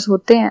जॉनरास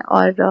होते हैं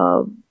और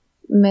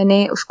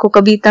मैंने उसको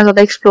कभी इतना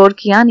ज्यादा एक्सप्लोर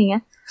किया नहीं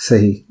है.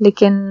 सही.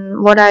 लेकिन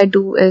व्हाट आई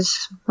डू इज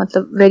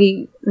मतलब वेरी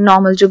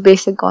नॉर्मल जो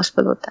बेसिक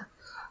गॉस्पेल होता है.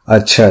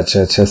 अच्छा,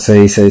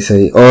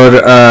 सही. और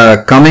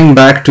कमिंग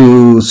बैक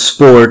टू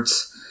स्पोर्ट्स,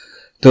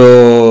 तो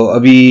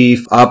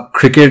अभी आप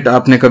क्रिकेट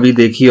आपने कभी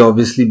देखी,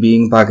 obviously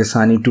being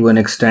Pakistani to an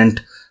extent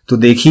तो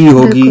देखी ही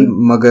होगी,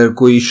 मगर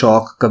कोई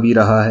शौक कभी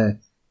रहा है?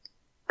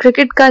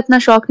 क्रिकेट का इतना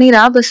शौक नहीं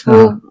रहा, बस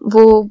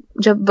वो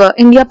जब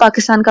इंडिया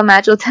पाकिस्तान का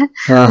मैच होता है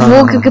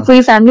वो क्योंकि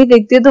पूरी फैमिली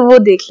देखती है तो वो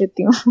देख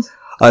लेती हूँ.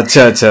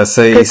 अच्छा,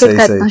 सही.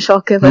 इतना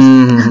शौक है बस.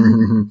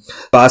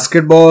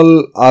 बास्केटबॉल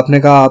आपने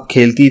कहा आप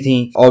खेलती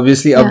थी,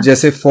 ऑब्वियसली. अब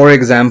जैसे फॉर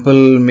एग्जांपल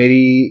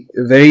मेरी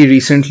वेरी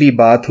रिसेंटली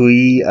बात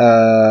हुई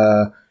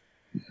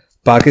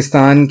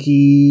पाकिस्तान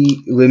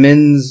की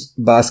विमेन्स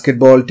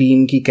बास्केटबॉल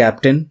टीम की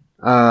कैप्टन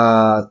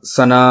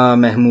सना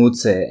महमूद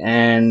से,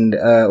 एंड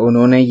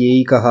उन्होंने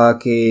यही कहा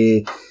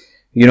कि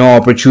यू नो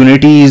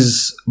अपॉर्चुनिटीज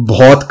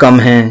बहुत कम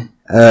हैं,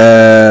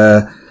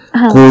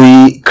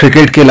 कोई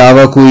क्रिकेट के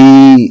अलावा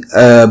कोई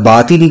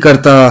बात ही नहीं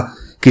करता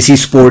किसी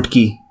स्पोर्ट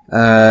की.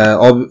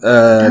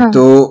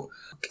 तो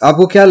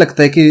आपको क्या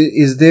लगता है कि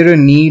is there a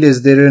need, is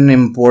there N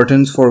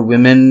importance for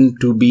women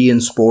to be in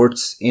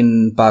sports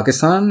in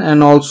Pakistan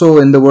and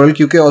also in the world?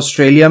 क्योंकि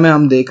ऑस्ट्रेलिया में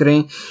हम देख रहे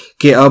हैं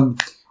कि अब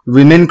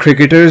विमेन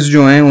क्रिकेटर्स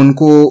जो हैं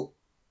उनको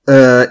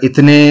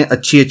इतने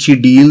अच्छी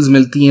डील्स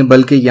मिलती हैं,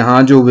 बल्कि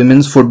यहाँ जो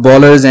विमेन्स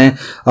फुटबॉलर्स हैं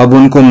अब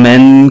उनको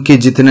मेन के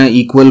जितना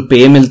इक्वल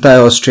पे मिलता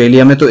है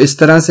ऑस्ट्रेलिया में. तो इस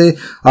तरह से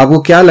आपको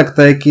क्या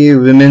लगता है कि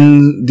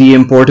women, the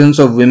importance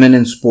of women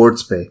in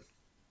sports पे?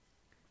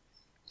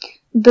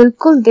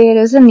 बिल्कुल,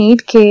 देयर इज अ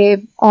नीड के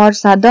और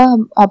ज्यादा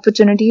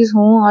अपॉर्चुनिटीज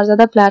हों और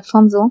ज्यादा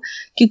प्लेटफॉर्म्स हों,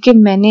 क्योंकि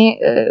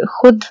मैंने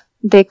खुद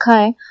देखा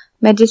है,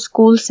 मैं जिस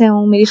स्कूल से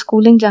हूँ, मेरी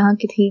स्कूलिंग जहाँ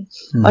की थी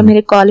और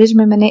मेरे कॉलेज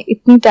में मैंने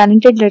इतनी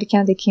टैलेंटेड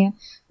लड़कियां देखी हैं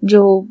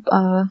जो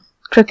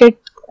क्रिकेट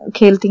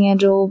खेलती हैं,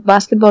 जो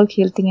बास्केटबॉल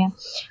खेलती हैं,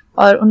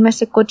 और उनमें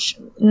से कुछ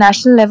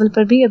नेशनल लेवल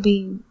पर भी अभी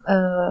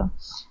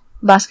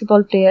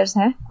बास्केटबॉल प्लेयर्स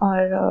हैं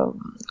और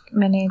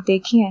मैंने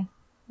देखी हैं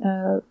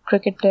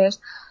क्रिकेट प्लेयर्स.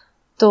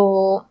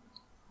 तो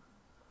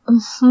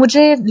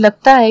मुझे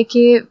लगता है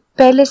कि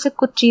पहले से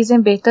कुछ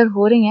चीजें बेहतर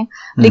हो रही हैं,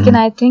 लेकिन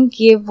आई थिंक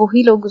ये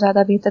वही लोग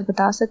ज्यादा बेहतर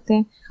बता सकते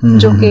हैं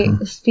जो कि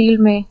इस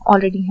फील्ड में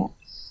ऑलरेडी हैं.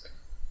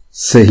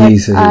 सही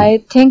सही। आई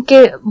थिंक कि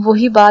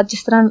वही बात,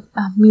 जिस तरह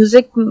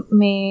म्यूजिक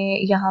में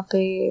यहाँ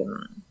पे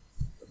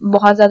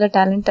बहुत ज्यादा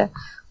टैलेंट है,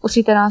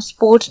 उसी तरह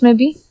स्पोर्ट्स में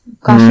भी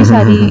काफी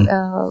सारी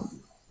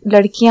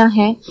लड़कियां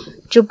हैं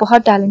जो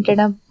बहुत टैलेंटेड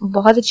हैं,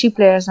 बहुत अच्छी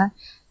प्लेयर्स हैं,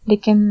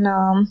 लेकिन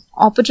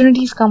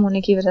अपॉर्चुनिटीज कम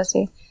होने की वजह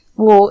से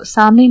वो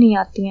सामने नहीं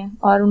आती हैं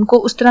और उनको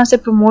उस तरह से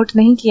प्रमोट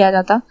नहीं किया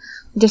जाता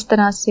जिस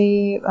तरह से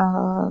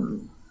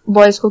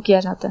बॉयज को किया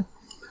जाता है।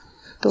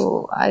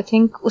 तो आई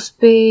थिंक उस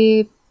पे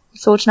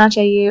सोचना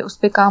चाहिए, उस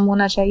पे काम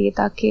होना चाहिए,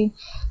 ताकि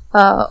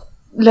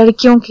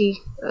लड़कियों की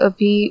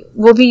भी,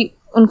 वो भी,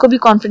 उनको भी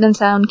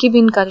कॉन्फिडेंस आए, उनकी भी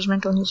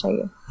इनकरेजमेंट होनी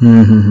चाहिए।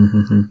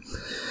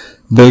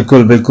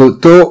 बिल्कुल बिल्कुल।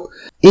 तो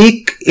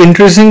एक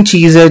इंटरेस्टिंग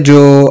चीज है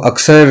जो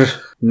अक्सर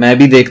मैं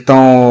भी देखता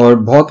हूँ और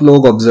बहुत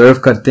लोग ऑब्जर्व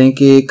करते हैं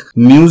कि एक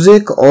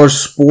म्यूजिक और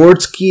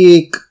स्पोर्ट्स की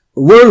एक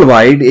वर्ल्ड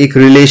वाइड एक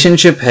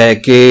रिलेशनशिप है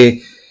कि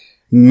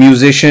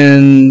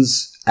म्यूजिशियंस,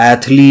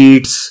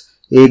 एथलीट्स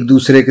एक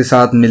दूसरे के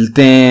साथ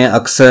मिलते हैं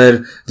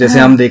अक्सर। जैसे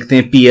हम देखते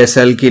हैं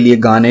PSL के लिए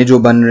गाने जो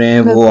बन रहे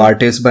हैं वो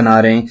आर्टिस्ट बना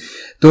रहे हैं।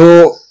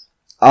 तो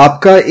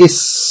आपका इस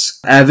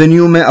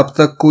एवेन्यू में अब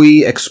तक कोई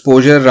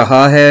एक्सपोजर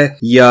रहा है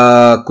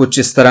या कुछ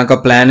इस तरह का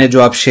प्लान है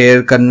जो आप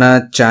शेयर करना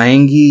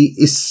चाहेंगी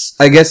इस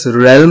आई गेस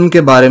रेल्म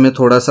के बारे में?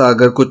 थोड़ा सा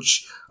अगर कुछ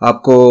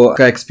आपको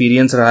का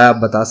एक्सपीरियंस रहा है आप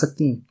बता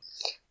सकती हैं।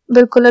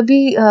 बिल्कुल।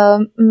 अभी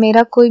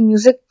मेरा कोई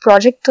म्यूजिक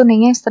प्रोजेक्ट तो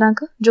नहीं है इस तरह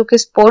का जो कि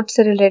स्पोर्ट्स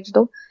से रिलेटेड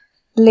हो,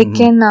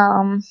 लेकिन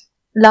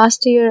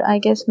लास्ट ईयर, आई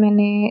गेस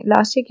मैंने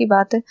लास्ट ईयर की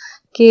बात है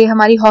कि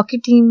हमारी हॉकी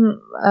टीम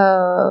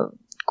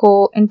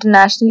को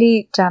इंटरनेशनली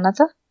जाना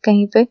था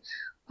कहीं पे,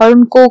 और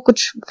उनको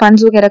कुछ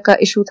फंड्स वगैरह का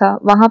इशू था।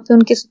 वहां पे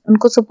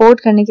उनको सपोर्ट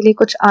करने के लिए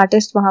कुछ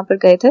आर्टिस्ट वहां पर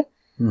गए थे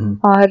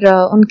और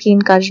उनकी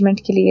इनकरेजमेंट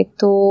के लिए।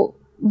 तो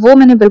वो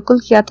मैंने बिल्कुल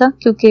किया था,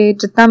 क्योंकि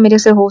जितना मेरे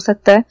से हो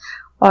सकता है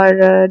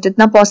और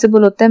जितना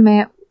पॉसिबल होता है,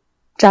 मैं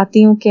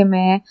चाहती हूँ कि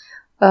मैं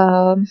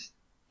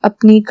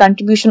अपनी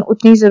कंट्रीब्यूशन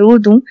उतनी जरूर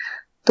दूं।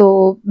 तो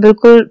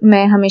बिल्कुल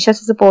मैं हमेशा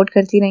से सपोर्ट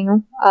करती रही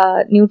हूँ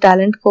न्यू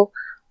टैलेंट को,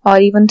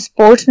 और इवन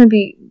स्पोर्ट्स में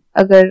भी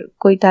अगर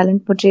कोई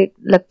टैलेंट मुझे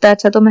लगता है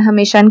अच्छा तो मैं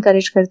हमेशा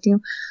इनकरेज करती हूँ।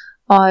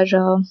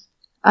 और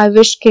आई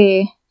विश के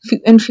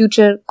इन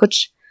फ्यूचर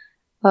कुछ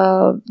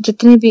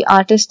जितने भी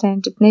आर्टिस्ट हैं,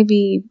 जितने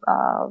भी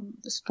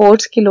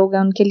स्पोर्ट्स के लोग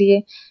हैं, उनके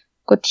लिए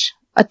कुछ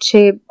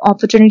अच्छे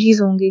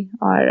अपॉर्चुनिटीज होंगी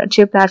और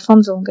अच्छे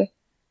प्लेटफॉर्म्स होंगे।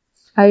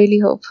 I really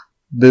hope.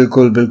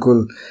 बिल्कुल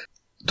बिल्कुल।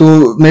 तो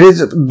मेरे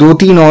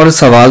 2-3 और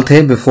सवाल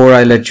थे before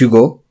I let you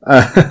go.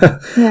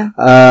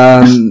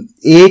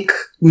 एक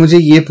मुझे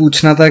ये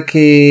पूछना था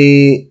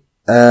कि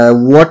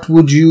what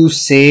would you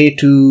say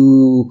to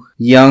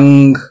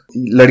young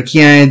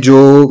लड़कियां हैं जो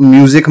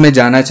म्यूजिक में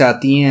जाना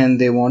चाहती हैं and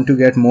they want to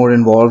get more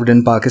involved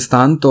in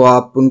Pakistan, तो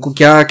आप उनको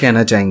क्या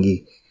कहना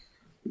चाहेंगी?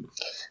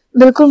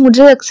 बिल्कुल।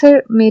 मुझे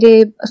अक्सर मेरे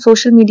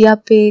सोशल मीडिया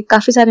पे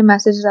काफी सारे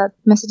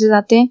मैसेजेस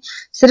आते हैं,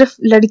 सिर्फ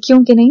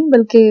लड़कियों के नहीं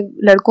बल्कि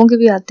लड़कों के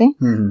भी आते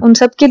हैं। उन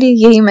सब के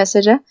लिए यही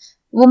मैसेज है।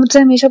 वो मुझसे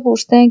हमेशा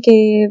पूछते हैं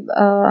कि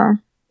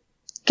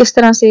किस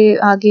तरह से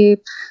आगे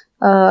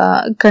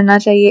करना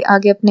चाहिए,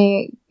 आगे अपने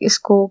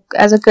इसको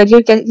एज अ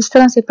करियर किस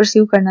तरह से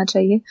परस्यू करना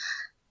चाहिए।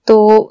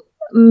 तो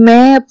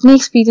मैं अपने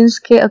एक्सपीरियंस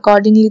के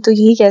अकॉर्डिंगली तो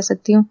यही कह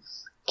सकती हूँ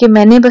कि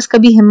मैंने बस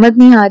कभी हिम्मत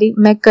नहीं हारी,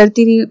 मैं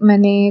करती रही।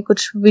 मैंने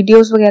कुछ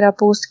वीडियोस वगैरह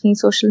पोस्ट की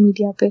सोशल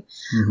मीडिया पे,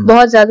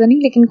 बहुत ज्यादा नहीं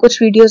लेकिन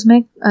कुछ वीडियोस में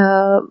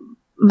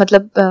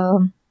मतलब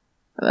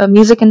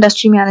म्यूजिक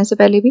इंडस्ट्री में आने से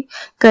पहले भी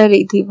कर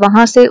रही थी।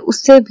 वहां से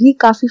उससे भी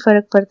काफी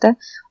फर्क पड़ता है,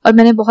 और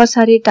मैंने बहुत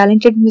सारे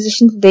टैलेंटेड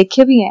म्यूजिशियंस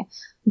देखे भी हैं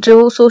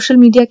जो सोशल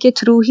मीडिया के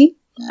थ्रू ही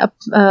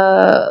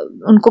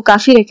उनको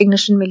काफी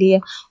रिकग्निशन मिली है।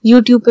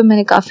 यूट्यूब पे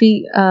मैंने काफी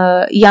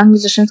यंग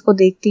म्यूजिशियंस को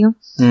देखती हूँ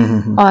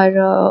और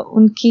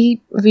उनकी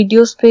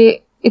वीडियोस पे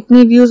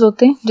इतने व्यूज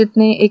होते हैं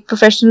जितने एक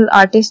प्रोफेशनल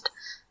आर्टिस्ट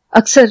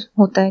अक्सर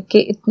होता है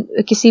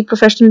कि किसी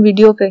प्रोफेशनल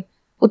वीडियो पे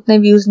उतने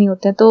व्यूज नहीं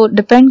होते हैं। तो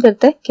डिपेंड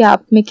करता है कि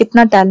आप में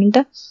कितना टैलेंट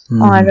है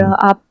और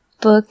आप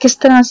किस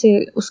तरह से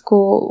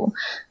उसको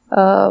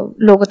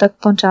लोगों तक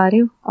पहुंचा रहे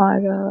हो।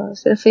 और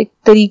सिर्फ एक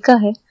तरीका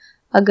है,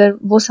 अगर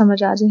वो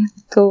समझ आ जाए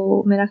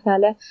तो मेरा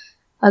ख्याल है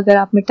अगर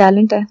आप में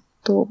टैलेंट है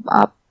तो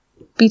आप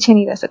पीछे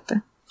नहीं रह सकते।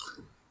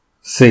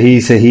 सही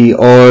सही।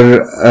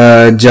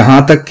 और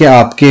जहां तक कि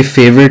आपके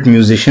फेवरेट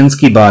म्यूजिशियंस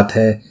की बात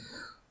है,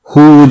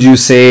 who would you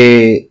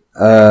say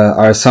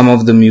are some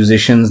of the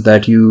musicians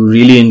that you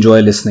really enjoy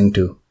listening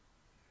to?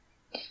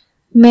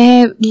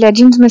 मैं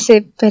लेजेंड्स में से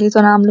पहले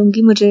तो नाम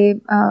लूंगी। मुझे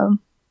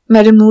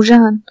मैडम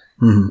नूरजहान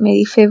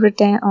मेरी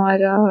फेवरेट हैं,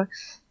 और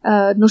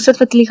नुसरत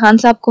फतेह अली खान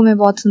साहब को मैं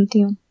बहुत सुनती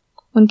हूँ,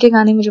 उनके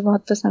गाने मुझे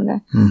बहुत पसंद है।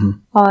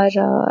 और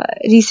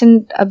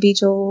रीसेंट अभी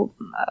जो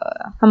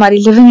हमारी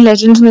लिविंग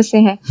लेजेंड्स में से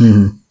हैं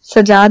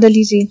सजाद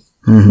अली जी,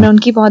 मैं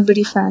उनकी बहुत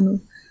बड़ी फैन हूँ।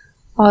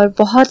 और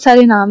बहुत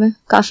सारे नाम हैं,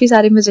 काफी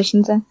सारे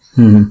म्यूजिशियंस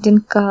हैं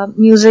जिनका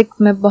म्यूजिक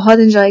मैं बहुत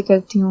एंजॉय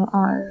करती हूँ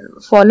और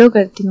फॉलो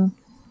करती हूँ।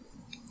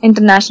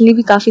 इंटरनेशनली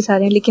भी काफी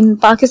सारे हैं, लेकिन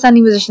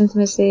पाकिस्तानी म्यूजिशियंस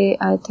में से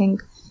आई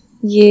थिंक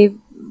ये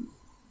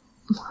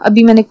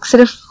अभी मैंने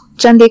सिर्फ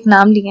चंद एक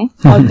नाम लिए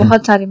हैं और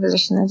बहुत सारे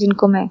म्यूजिशियंस हैं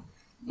जिनको मैं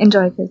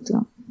एंजॉय करती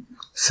हूँ।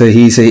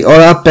 सही सही।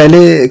 और आप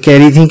पहले कह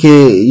रही थी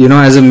कि you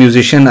know as a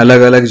musician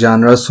अलग अलग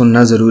जानरा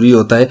सुनना जरूरी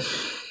होता है।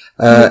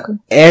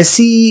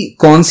 ऐसी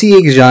कौन सी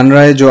एक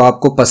जानरा है जो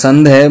आपको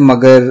पसंद है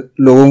मगर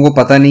लोगों को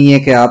पता नहीं है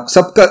कि आप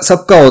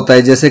सबका होता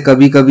है, जैसे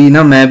कभी कभी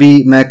ना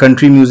मैं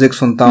कंट्री म्यूजिक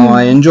सुनता हूँ,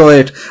 आई एंजॉय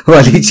इट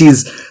वाली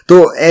चीज।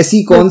 तो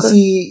ऐसी कौन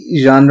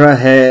सी जानरा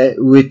है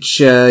which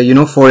you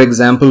know for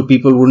example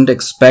people wouldn't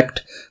expect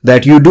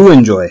that you do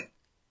enjoy?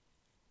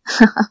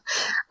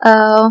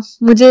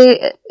 मुझे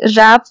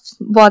रैप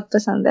बहुत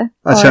पसंद है।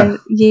 अच्छा। और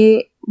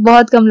ये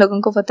बहुत कम लोगों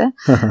को पता है।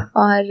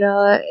 और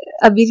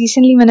अभी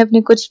रिसेंटली मैंने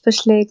अपने कुछ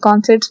पिछले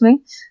कॉन्सर्ट्स में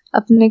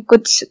अपने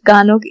कुछ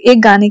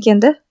एक गाने के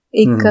अंदर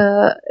एक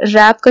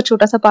रैप का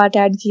छोटा सा पार्ट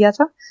ऐड किया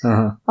था।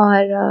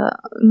 और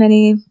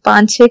मैंने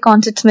 5-6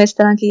 कॉन्सर्ट्स में इस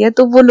तरह किया,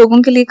 तो वो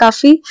लोगों के लिए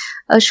काफी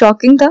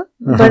शॉकिंग था,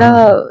 बड़ा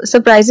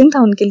सरप्राइजिंग था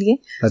उनके लिए।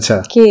 अच्छा।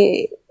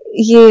 कि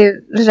ये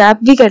रैप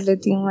भी कर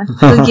लेती हूँ मैं।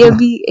 तो ये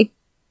भी एक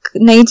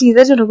नई चीज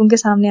है जो लोगों के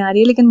सामने आ रही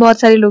है, लेकिन बहुत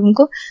सारे लोगों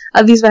को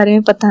अभी इस बारे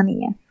में पता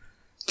नहीं है।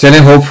 चले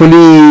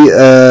होपफुली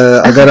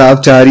अगर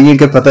आप चाह रही हैं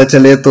कि पता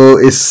चले तो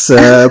इस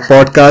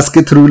पॉडकास्ट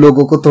के थ्रू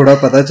लोगों को थोड़ा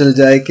पता चल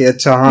जाए कि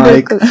अच्छा हाँ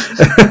एक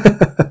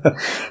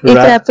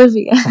रैपर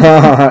भी है।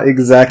 हाँ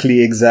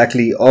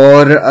एग्जैक्टली।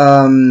 और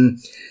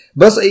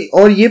बस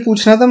और ये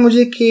पूछना था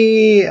मुझे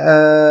कि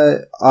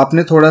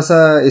आपने थोड़ा सा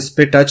इस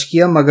पे टच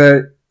किया,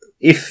 मगर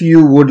if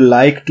you would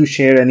like to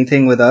share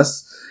anything with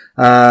us,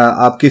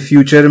 आपके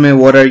फ्यूचर में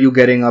what are you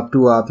getting up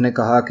to? आपने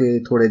कहा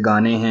कि थोड़े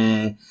गाने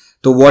हैं,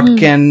 तो what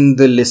can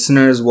the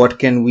listeners, what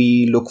can we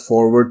look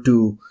forward to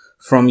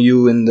from you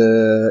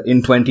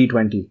in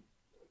 2020?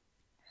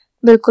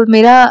 बिल्कुल,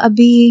 मेरा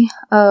अभी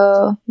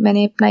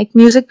मैंने अपना एक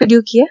म्यूजिक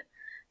वीडियो किया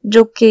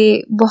जो कि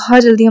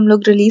बहुत जल्दी हम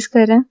लोग रिलीज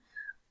कर रहे हैं।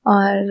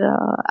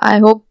 और आई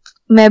होप,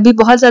 मैं भी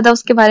बहुत ज्यादा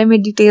उसके बारे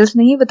में डिटेल्स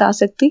नहीं बता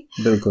सकती।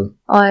 बिल्कुल।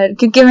 और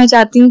क्योंकि मैं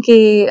चाहती हूँ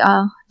कि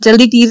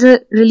जल्दी टीजर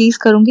रिलीज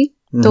करूंगी,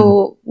 तो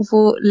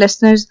वो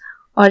लिसनर्स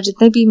और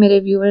जितने भी मेरे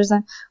व्यूअर्स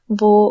हैं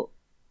वो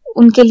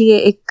उनके लिए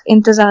एक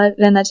इंतजार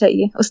रहना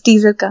चाहिए उस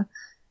टीजर का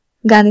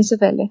गाने से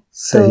पहले।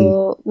 तो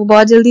वो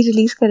बहुत जल्दी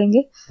रिलीज करेंगे।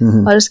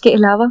 और उसके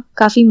अलावा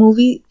काफी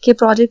मूवी के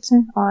प्रोजेक्ट्स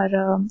हैं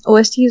और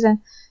OSTs हैं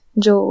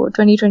जो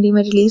 2020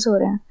 में रिलीज हो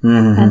रहे हैं।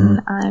 And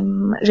I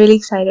am really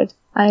excited.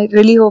 I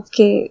really hope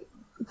कि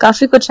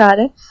काफी कुछ आ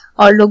रहा है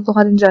और लोग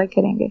बहुत एंजॉय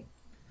करेंगे।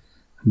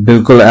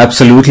 बिल्कुल,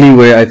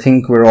 absolutely, I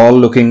think we are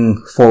all looking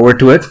forward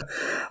to it.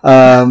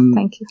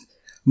 Thank you.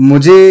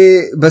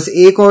 मुझे बस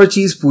एक और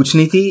चीज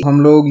पूछनी थी। हम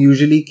लोग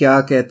यूजुअली क्या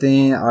कहते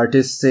हैं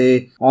आर्टिस्ट से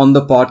on the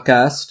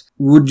podcast,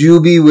 would you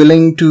be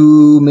willing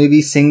to may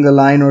be Singh a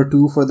line और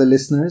to for the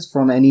listeners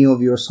from any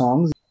of your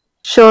songs?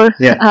 Sure.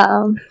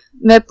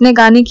 मैं अपने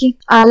गाने की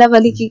आला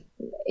वाली की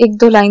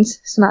 1-2 लाइन्स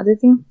सुना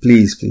देती हूँ।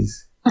 प्लीज।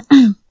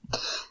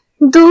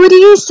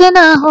 दूरी से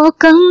ना हो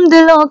कम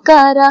दिलों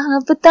का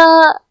राबता,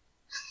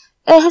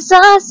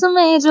 एहसास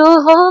में जो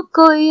हो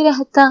कोई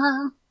रहता,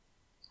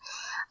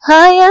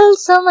 हायल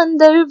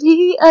समंदर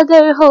भी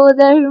अगर हो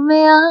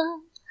दरमिया,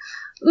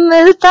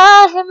 मिलता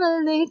है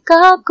मिलने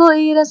का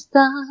कोई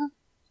रास्ता,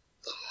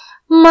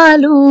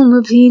 मालूम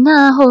भी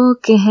ना हो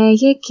कि है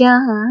ये क्या,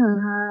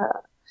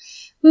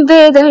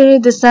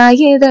 बेदर्द सा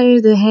ये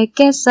दर्द है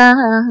कैसा,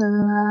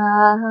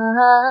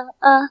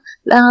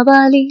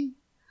 लाबाली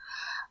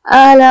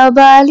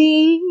आलाबाली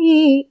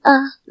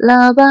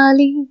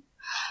आलाबाली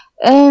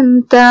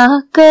एंता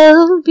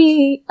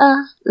कल्बी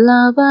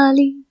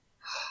आलाबाली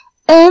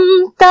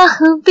एंता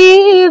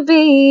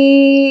Habibi.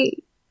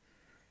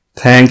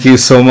 Thank you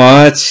so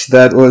much.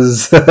 That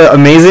was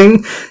amazing.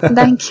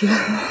 Thank you.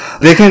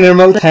 देखिए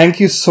निर्मल, thank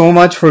you so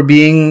much for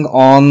being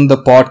on the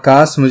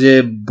podcast.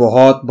 मुझे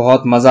बहुत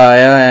बहुत मजा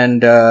आया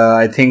and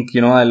I think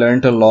you know I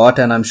learned a lot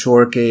and I'm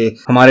sure कि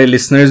हमारे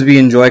listeners भी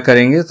enjoy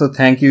करेंगे. So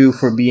thank you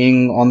for being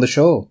on the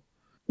show.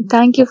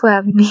 Thank you for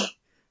having me.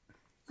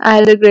 I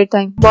had a great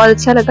time. बहुत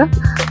अच्छा लगा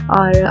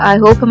और I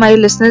hope हमारे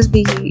listeners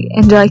भी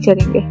enjoy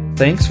करेंगे.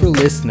 Thanks for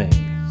listening.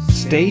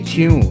 Stay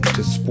tuned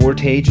to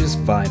Sportage's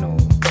Vinyl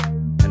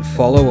and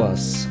follow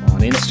us on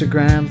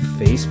Instagram,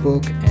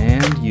 Facebook,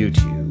 and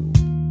YouTube.